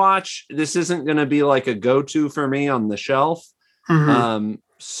fun watch. This isn't going to be like a go-to for me on the shelf.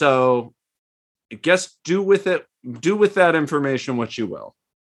 So I guess do with that information what you will.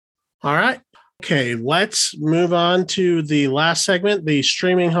 All right. Okay, let's move on to the last segment, the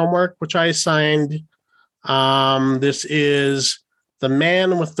streaming homework, which I assigned. This is The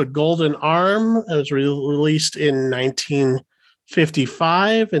Man with the Golden Arm. It was released in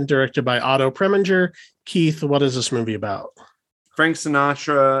 1955 and directed by Otto Preminger. Keith, what is this movie about? Frank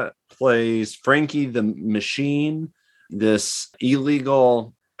Sinatra plays Frankie the Machine, this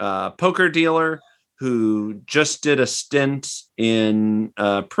illegal poker dealer who just did a stint in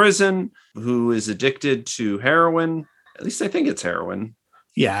prison, who is addicted to heroin. At least I think it's heroin.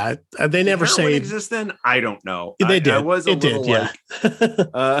 Yeah, they never say exists. Then I don't know. They did. I was a little yeah.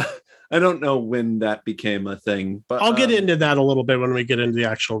 I don't know when that became a thing, but I'll get into that a little bit when we get into the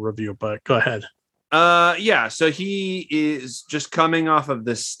actual review. But go ahead. So he is just coming off of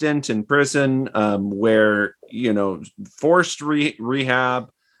this stint in prison, where forced rehab,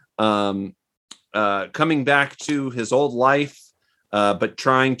 coming back to his old life, but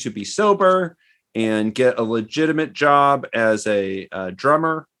trying to be sober and get a legitimate job as a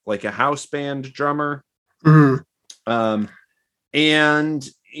drummer, like a house band drummer. And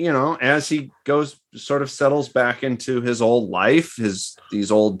as he sort of settles back into his old life,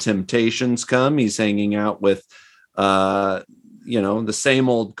 these old temptations come. He's hanging out with, the same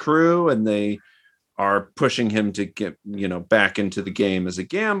old crew, and they are pushing him to get, back into the game as a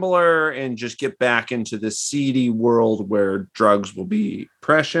gambler and just get back into this seedy world where drugs will be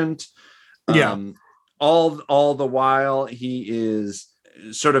prescient. Yeah. All the while he is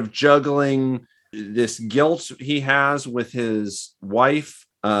sort of juggling this guilt he has with his wife,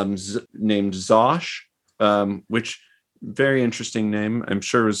 named Zosh, which very interesting name. I'm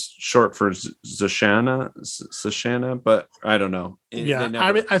sure is short for Zoshana, but I don't know.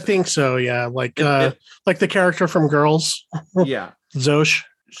 I think so. Yeah, like the character from Girls. Yeah,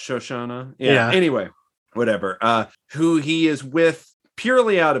 Shoshana. Yeah. Anyway, whatever. Who he is with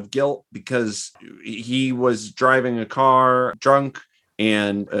purely out of guilt because he was driving a car drunk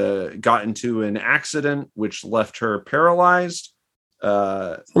and got into an accident which left her paralyzed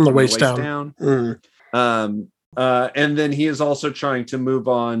from the waist down. And then he is also trying to move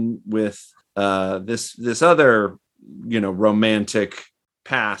on with this other romantic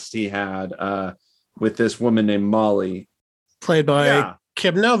past he had with this woman named Molly, played by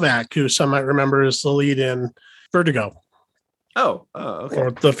Kim Novak, who some might remember as the lead in Vertigo. Okay.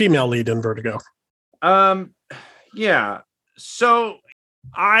 Or the female lead in Vertigo. Yeah. So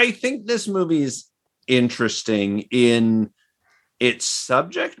I think this movie is interesting in its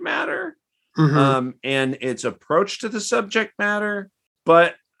subject matter, and its approach to the subject matter,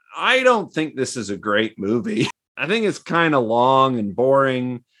 but I don't think this is a great movie. I think it's kind of long and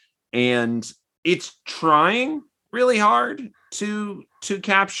boring, and it's trying really hard to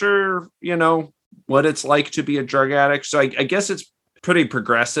capture, what it's like to be a drug addict. So I guess it's pretty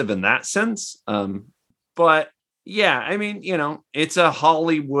progressive in that sense. But yeah, I mean, it's a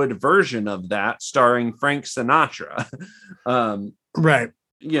Hollywood version of that starring Frank Sinatra. Right.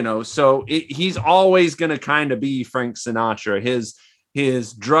 So he's always going to kind of be Frank Sinatra.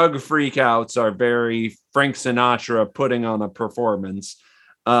 His drug freakouts are very Frank Sinatra putting on a performance.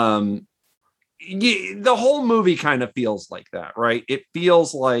 The whole movie kind of feels like that, right? It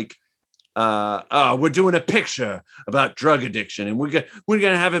feels like we're doing a picture about drug addiction, and we're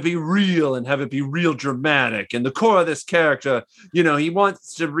gonna have it be real and have it be real dramatic. And the core of this character, he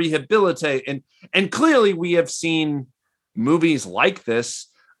wants to rehabilitate, and clearly we have seen movies like this,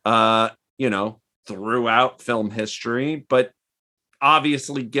 throughout film history, but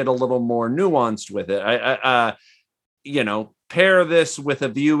obviously get a little more nuanced with it. Pair this with a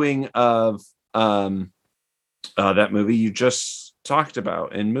viewing of that movie you just talked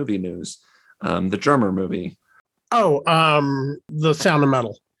about in movie news, the drummer movie. Oh, The Sound of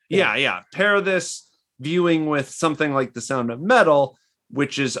Metal. Yeah. Pair this viewing with something like The Sound of Metal,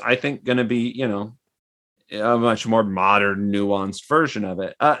 which is, I think, going to be, a much more modern, nuanced version of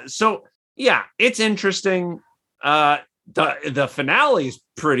it. So yeah, it's interesting. The finale is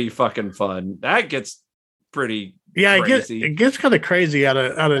pretty fucking fun. That gets pretty crazy. It gets kind of crazy out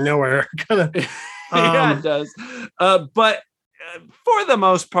of nowhere. Yeah, it does. But for the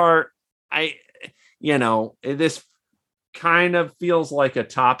most part, this kind of feels like a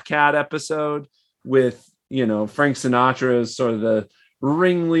Top Cat episode with, Frank Sinatra as sort of the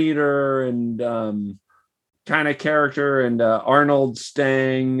ringleader and kind of character, and Arnold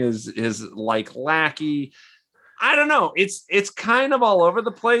Stang is his like lackey. I don't know. It's kind of all over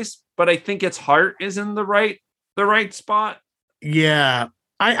the place, but I think its heart is in the right spot. Yeah,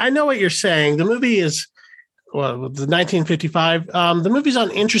 I know what you're saying. The movie is, the 1955. The movie's on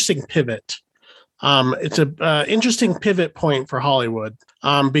interesting pivot. It's a interesting pivot point for Hollywood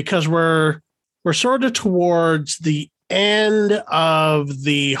because we're sort of towards the end of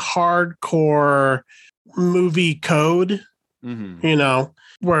the hardcore movie code. Mm-hmm.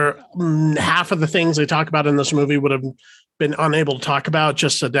 Where half of the things they talk about in this movie would have been unable to talk about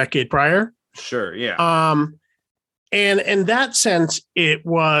just a decade prior. Sure, yeah. And in that sense, it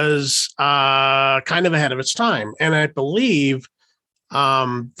was kind of ahead of its time. And I believe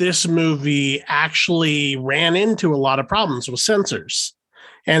this movie actually ran into a lot of problems with censors.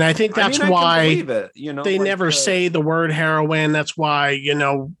 And I think that's why they never say the word heroin. That's why,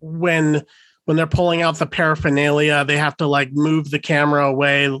 when they're pulling out the paraphernalia, they have to like move the camera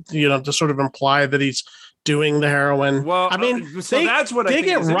away, to sort of imply that he's doing the heroin. Well, that's what they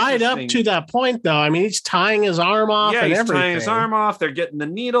get right up to that point, though. I mean, he's tying his arm off. Yeah, he's tying his arm off. They're getting the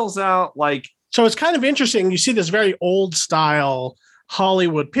needles out. So it's kind of interesting. You see this very old style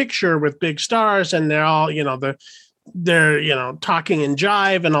Hollywood picture with big stars, and they're all, they're talking in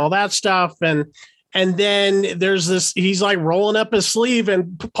jive and all that stuff, and then there's this, he's like rolling up his sleeve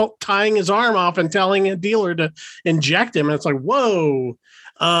and tying his arm off and telling a dealer to inject him. And it's like, whoa.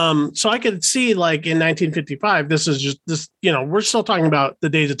 So I could see like in 1955, this is just this, we're still talking about the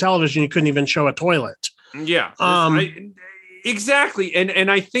days of television. You couldn't even show a toilet. Yeah. Exactly. And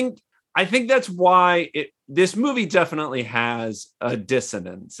I think that's why this movie definitely has a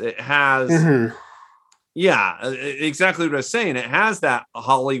dissonance. It has, yeah, exactly what I was saying. It has that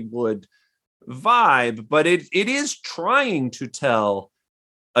Hollywood vibe, but it is trying to tell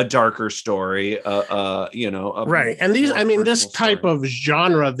a darker story, right. And this type of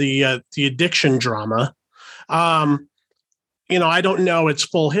genre, the addiction drama, I don't know its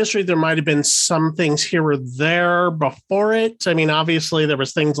full history. There might have been some things here or there before it. I mean, obviously there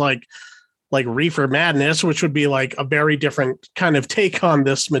was things like Reefer Madness, which would be like a very different kind of take on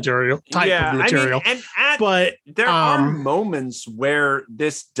this type of material. But there are moments where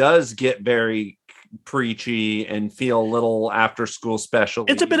this does get very preachy and feel a little after school special.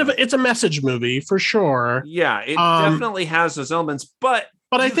 It's it's a message movie for sure. Yeah, it definitely has those elements, but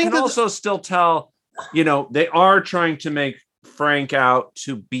I think also still tell, they are trying to make Frank out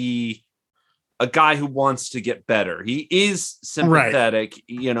to be a guy who wants to get better. He is sympathetic,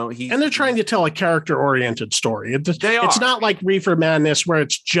 and they're trying to tell a character-oriented story. It's not like Reefer Madness where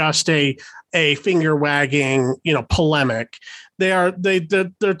it's just a finger wagging, polemic. They're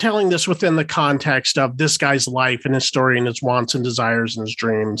telling this within the context of this guy's life and his story and his wants and desires and his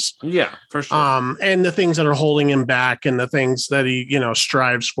dreams. Yeah, for sure. And the things that are holding him back and the things that he,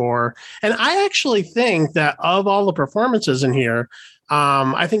 strives for. And I actually think that of all the performances in here,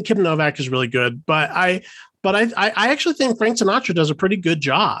 I think Kim Novak is really good, but I actually think Frank Sinatra does a pretty good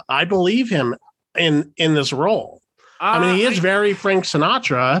job. I believe him in this role. He is very Frank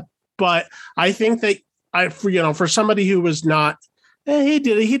Sinatra, but I think that for somebody who was not, he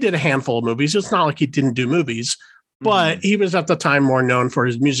did a handful of movies. It's not like he didn't do movies, but he was at the time more known for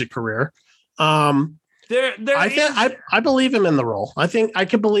his music career. I believe him in the role. I think I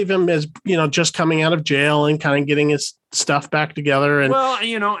could believe him as, just coming out of jail and kind of getting his stuff back together. And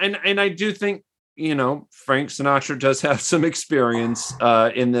and I do think, Frank Sinatra does have some experience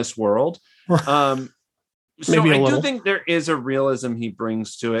in this world. So I do think there is a realism he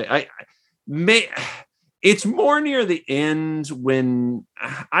brings to it. It's more near the end when,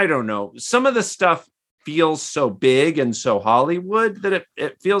 I don't know, some of the stuff feels so big and so Hollywood that it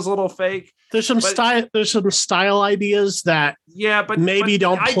fefeels a little fake. There's some style ideas that but maybe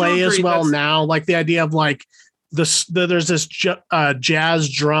don't play as well now. Like the idea of like there's this jazz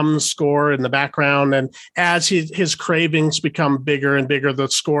drum score in the background, and as his cravings become bigger and bigger, the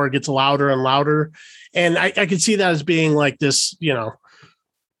score gets louder and louder. And I could see that as being like this,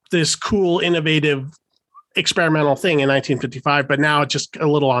 this cool, innovative, experimental thing in 1955, but now it's just a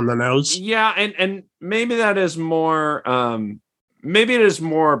little on the nose. Yeah, and maybe that is more maybe it is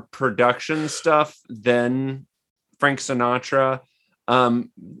more production stuff than Frank Sinatra.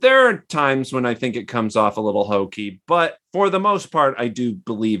 There are times when I think it comes off a little hokey, but for the most part, I do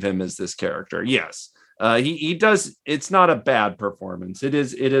believe him as this character. Yes. He does. It's not a bad performance. It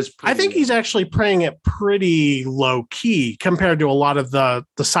is. I think he's actually playing it pretty low key compared to a lot of the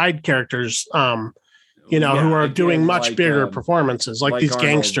side characters, who are doing much bigger performances, like these Arnold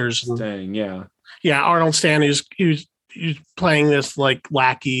gangsters. Stang, Arnold Stan, who's playing this like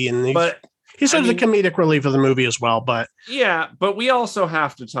lackey, and he's a comedic relief of the movie as well. But but we also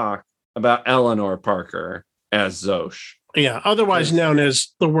have to talk about Eleanor Parker as Zosh. Yeah, otherwise known as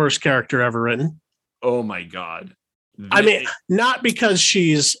the worst character ever written. Oh my God. I mean, not because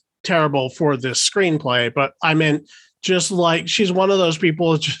she's terrible for this screenplay, but I meant just like she's one of those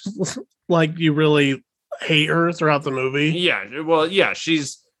people just like you really hate her throughout the movie. Yeah. Well, yeah,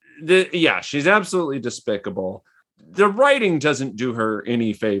 she's absolutely despicable. The writing doesn't do her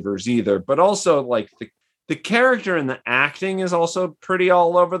any favors either, but also like the character and the acting is also pretty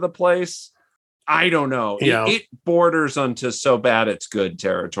all over the place. I don't know. Yeah. It borders onto so bad it's good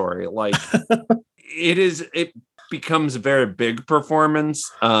territory. Like it becomes a very big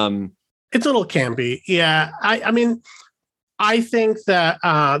performance. It's a little campy. Yeah. I mean, I think that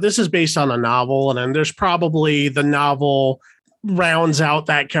this is based on a novel, and then there's probably the novel rounds out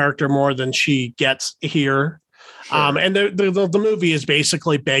that character more than she gets here. Sure. And the movie is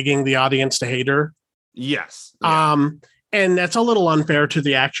basically begging the audience to hate her. Yes. Yeah. And that's a little unfair to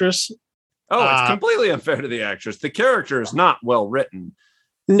the actress. Oh, it's completely unfair to the actress. The character is not well written.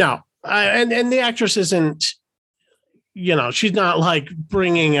 No. And the actress isn't, she's not like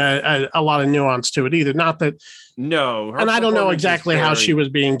bringing a lot of nuance to it either. Not that. No. And I don't know exactly how she was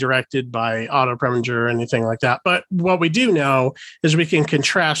being directed by Otto Preminger or anything like that. But what we do know is we can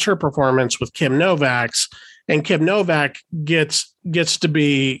contrast her performance with Kim Novak's, and Kim Novak gets to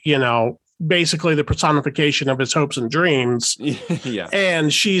be, basically the personification of his hopes and dreams. Yeah.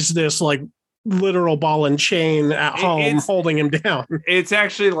 And she's this like literal ball and chain at home holding him down. It's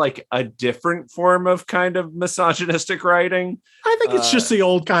actually like a different form of kind of misogynistic writing. I think it's just the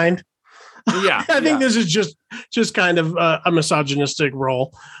old kind. Yeah. I think this is just kind of a misogynistic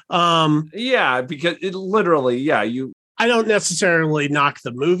role. Because it literally, I don't necessarily knock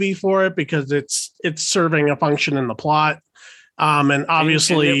the movie for it because it's serving a function in the plot. And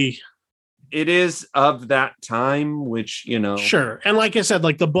obviously it is of that time, which, Sure. And like I said,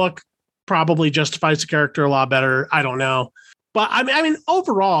 like the book probably justifies the character a lot better. I don't know. But I mean,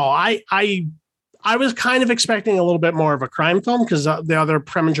 overall, I was kind of expecting a little bit more of a crime film because the other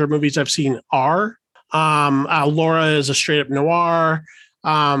Preminger movies I've seen are. Laura is a straight up noir.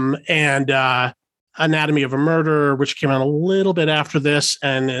 And Anatomy of a Murder, which came out a little bit after this.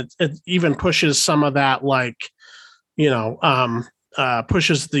 And it even pushes some of that, like,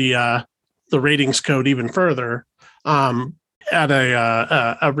 pushes the ratings code even further. At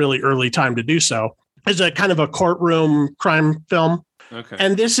a really early time to do so. It's a kind of a courtroom crime film. Okay.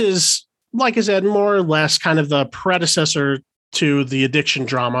 And this is, like I said, more or less kind of the predecessor to the addiction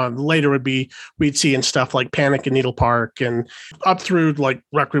drama. Later we'd see in stuff like Panic in Needle Park and up through like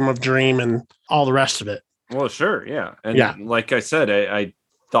Requiem of Dream and all the rest of it. Well, sure. Yeah. And like I said, I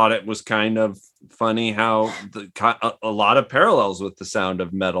thought it was kind of funny how a lot of parallels with The Sound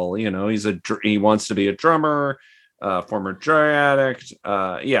of Metal. He wants to be a drummer. Former drug addict.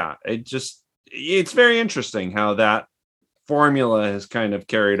 It's very interesting how that formula has kind of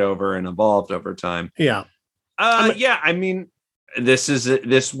carried over and evolved over time. Yeah. I mean, this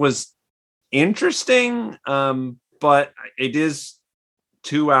was interesting. But it is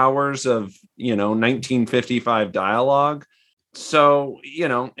 2 hours of, 1955 dialogue. So,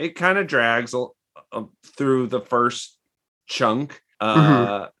 it kind of drags through the first chunk.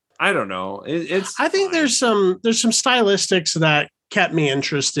 I don't know. I think there's some stylistics that kept me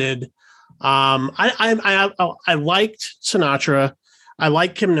interested. I liked Sinatra. I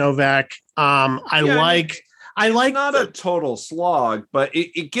like Kim Novak. I like not a total slog, but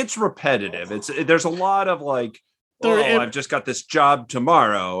it gets repetitive. There's a lot of like, I've just got this job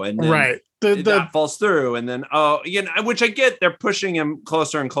tomorrow, and then, right. that falls through, and then which I get, they're pushing him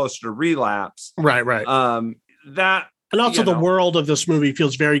closer and closer to relapse. Right. That, and also the world of this movie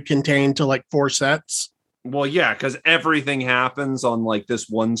feels very contained to like 4 sets. Well, yeah, because everything happens on like this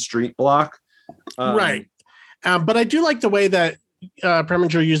one street block. Right. But I do like the way that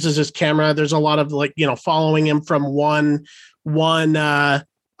Preminger uses his camera. There's a lot of like, following him from one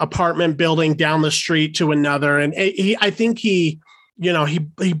apartment building down the street to another. And I think he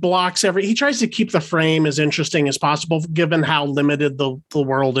blocks he tries to keep the frame as interesting as possible, given how limited the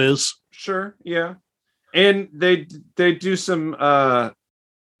world is. Sure. Yeah. And they do some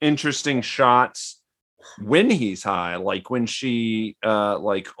interesting shots when he's high, like when she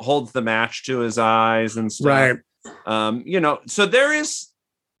like holds the match to his eyes and stuff. Right. So there is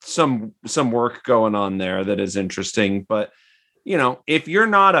some work going on there that is interesting, but if you're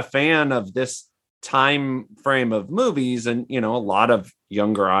not a fan of this time frame of movies, and a lot of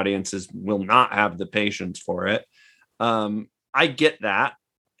younger audiences will not have the patience for it, I get that.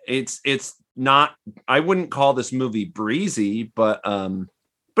 It's not, I wouldn't call this movie breezy, but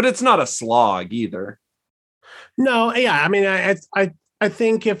it's not a slog either. No, yeah, I mean, I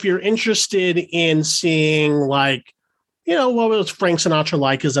think if you're interested in seeing like, what was Frank Sinatra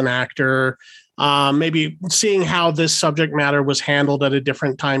like as an actor, maybe seeing how this subject matter was handled at a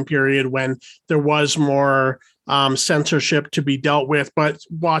different time period when there was more censorship to be dealt with, but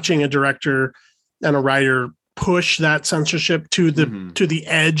watching a director and a writer push that censorship to the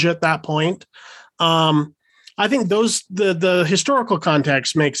edge at that point, I think the historical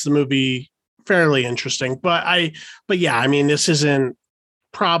context makes the movie fairly interesting. But yeah, I mean, this isn't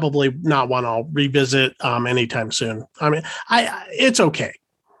probably not one I'll revisit anytime soon. I mean, it's okay.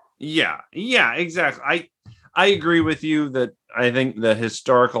 Yeah, exactly. I agree with you that I think the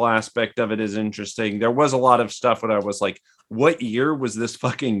historical aspect of it is interesting. There was a lot of stuff where I was like, what year was this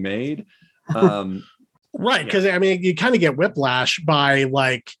fucking made? Right, because I mean, you kind of get whiplash by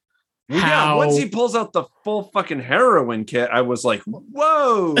like how once he pulls out the full fucking heroin kit, I was like,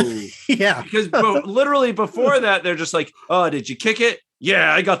 whoa. Yeah. Because literally before that, they're just like, oh, did you kick it?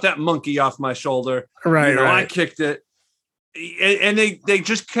 Yeah, I got that monkey off my shoulder. Right, I kicked it. And they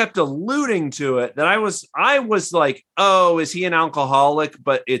just kept alluding to it that I was like, oh, is he an alcoholic?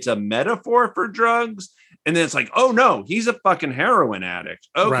 But it's a metaphor for drugs. And then it's like, oh no, he's a fucking heroin addict.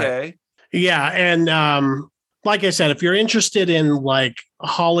 Okay. Right. Yeah. And like I said, if you're interested in like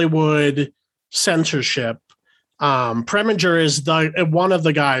Hollywood censorship, Preminger is one of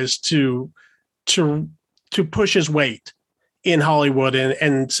the guys to push his weight in Hollywood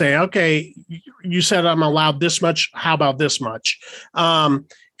and say, okay, you said I'm allowed this much. How about this much? And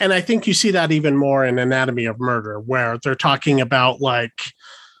I think you see that even more in Anatomy of Murder, where they're talking about like,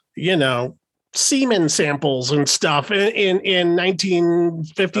 semen samples and stuff in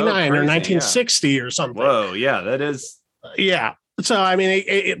 1959 or 1960 or something. Whoa. Yeah, that is. Yeah. So, I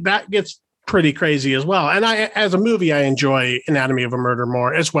mean, that gets pretty crazy as well. And as a movie, I enjoy Anatomy of a Murder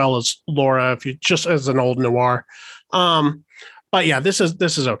more, as well as Laura, if you just as an old noir. But yeah, this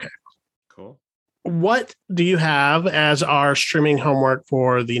is okay. Cool. What do you have as our streaming homework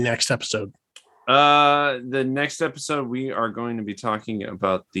for the next episode? The next episode, we are going to be talking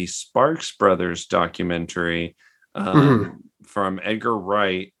about the Sparks Brothers documentary from Edgar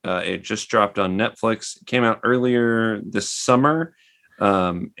Wright. It just dropped on Netflix. It came out earlier this summer.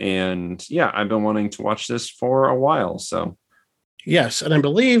 And yeah, I've been wanting to watch this for a while. So yes, and I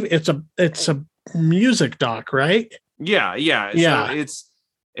believe it's a music doc, right? Yeah. So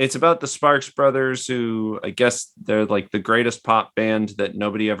it's about the Sparks Brothers, who I guess they're like the greatest pop band that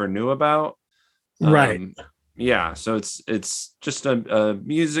nobody ever knew about. Right. Yeah. So it's just a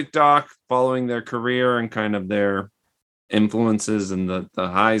music doc following their career and kind of their influences and the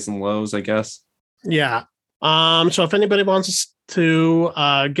highs and lows, I guess. Yeah. So if anybody wants to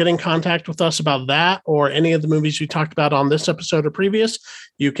get in contact with us about that or any of the movies we talked about on this episode or previous,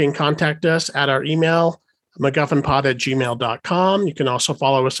 you can contact us at our email, MacGuffinPod@gmail.com. You can also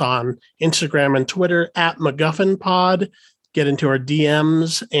follow us on Instagram and Twitter at MacGuffinPod. Get into our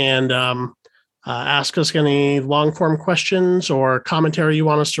DMs and ask us any long-form questions or commentary you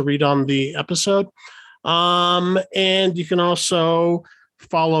want us to read on the episode. And you can also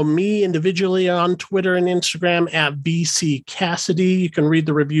follow me individually on Twitter and Instagram at BC Cassidy. You can read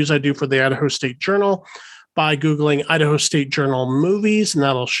the reviews I do for the Idaho State Journal by Googling Idaho State Journal movies, and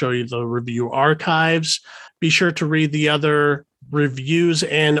that'll show you the review archives. Be sure to read the other reviews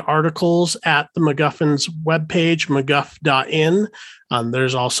and articles at the MacGuffin's webpage, mcguff.in.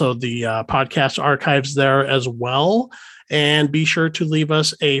 There's also the podcast archives there as well. And be sure to leave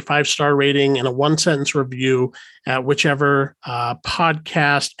us a 5-star rating and a 1-sentence review at whichever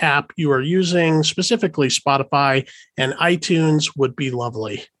podcast app you are using, specifically Spotify and iTunes would be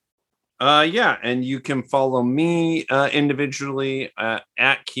lovely. And you can follow me individually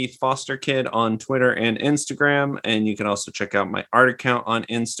at Keith Foster Kid on Twitter and Instagram, and you can also check out my art account on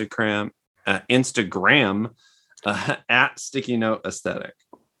Instagram at Sticky Note Aesthetic.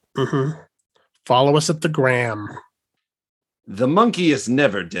 Follow us at the gram. The monkey is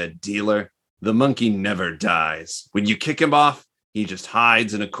never dead, dealer. The monkey never dies. When you kick him off, he just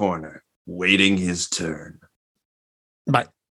hides in a corner, waiting his turn. Bye.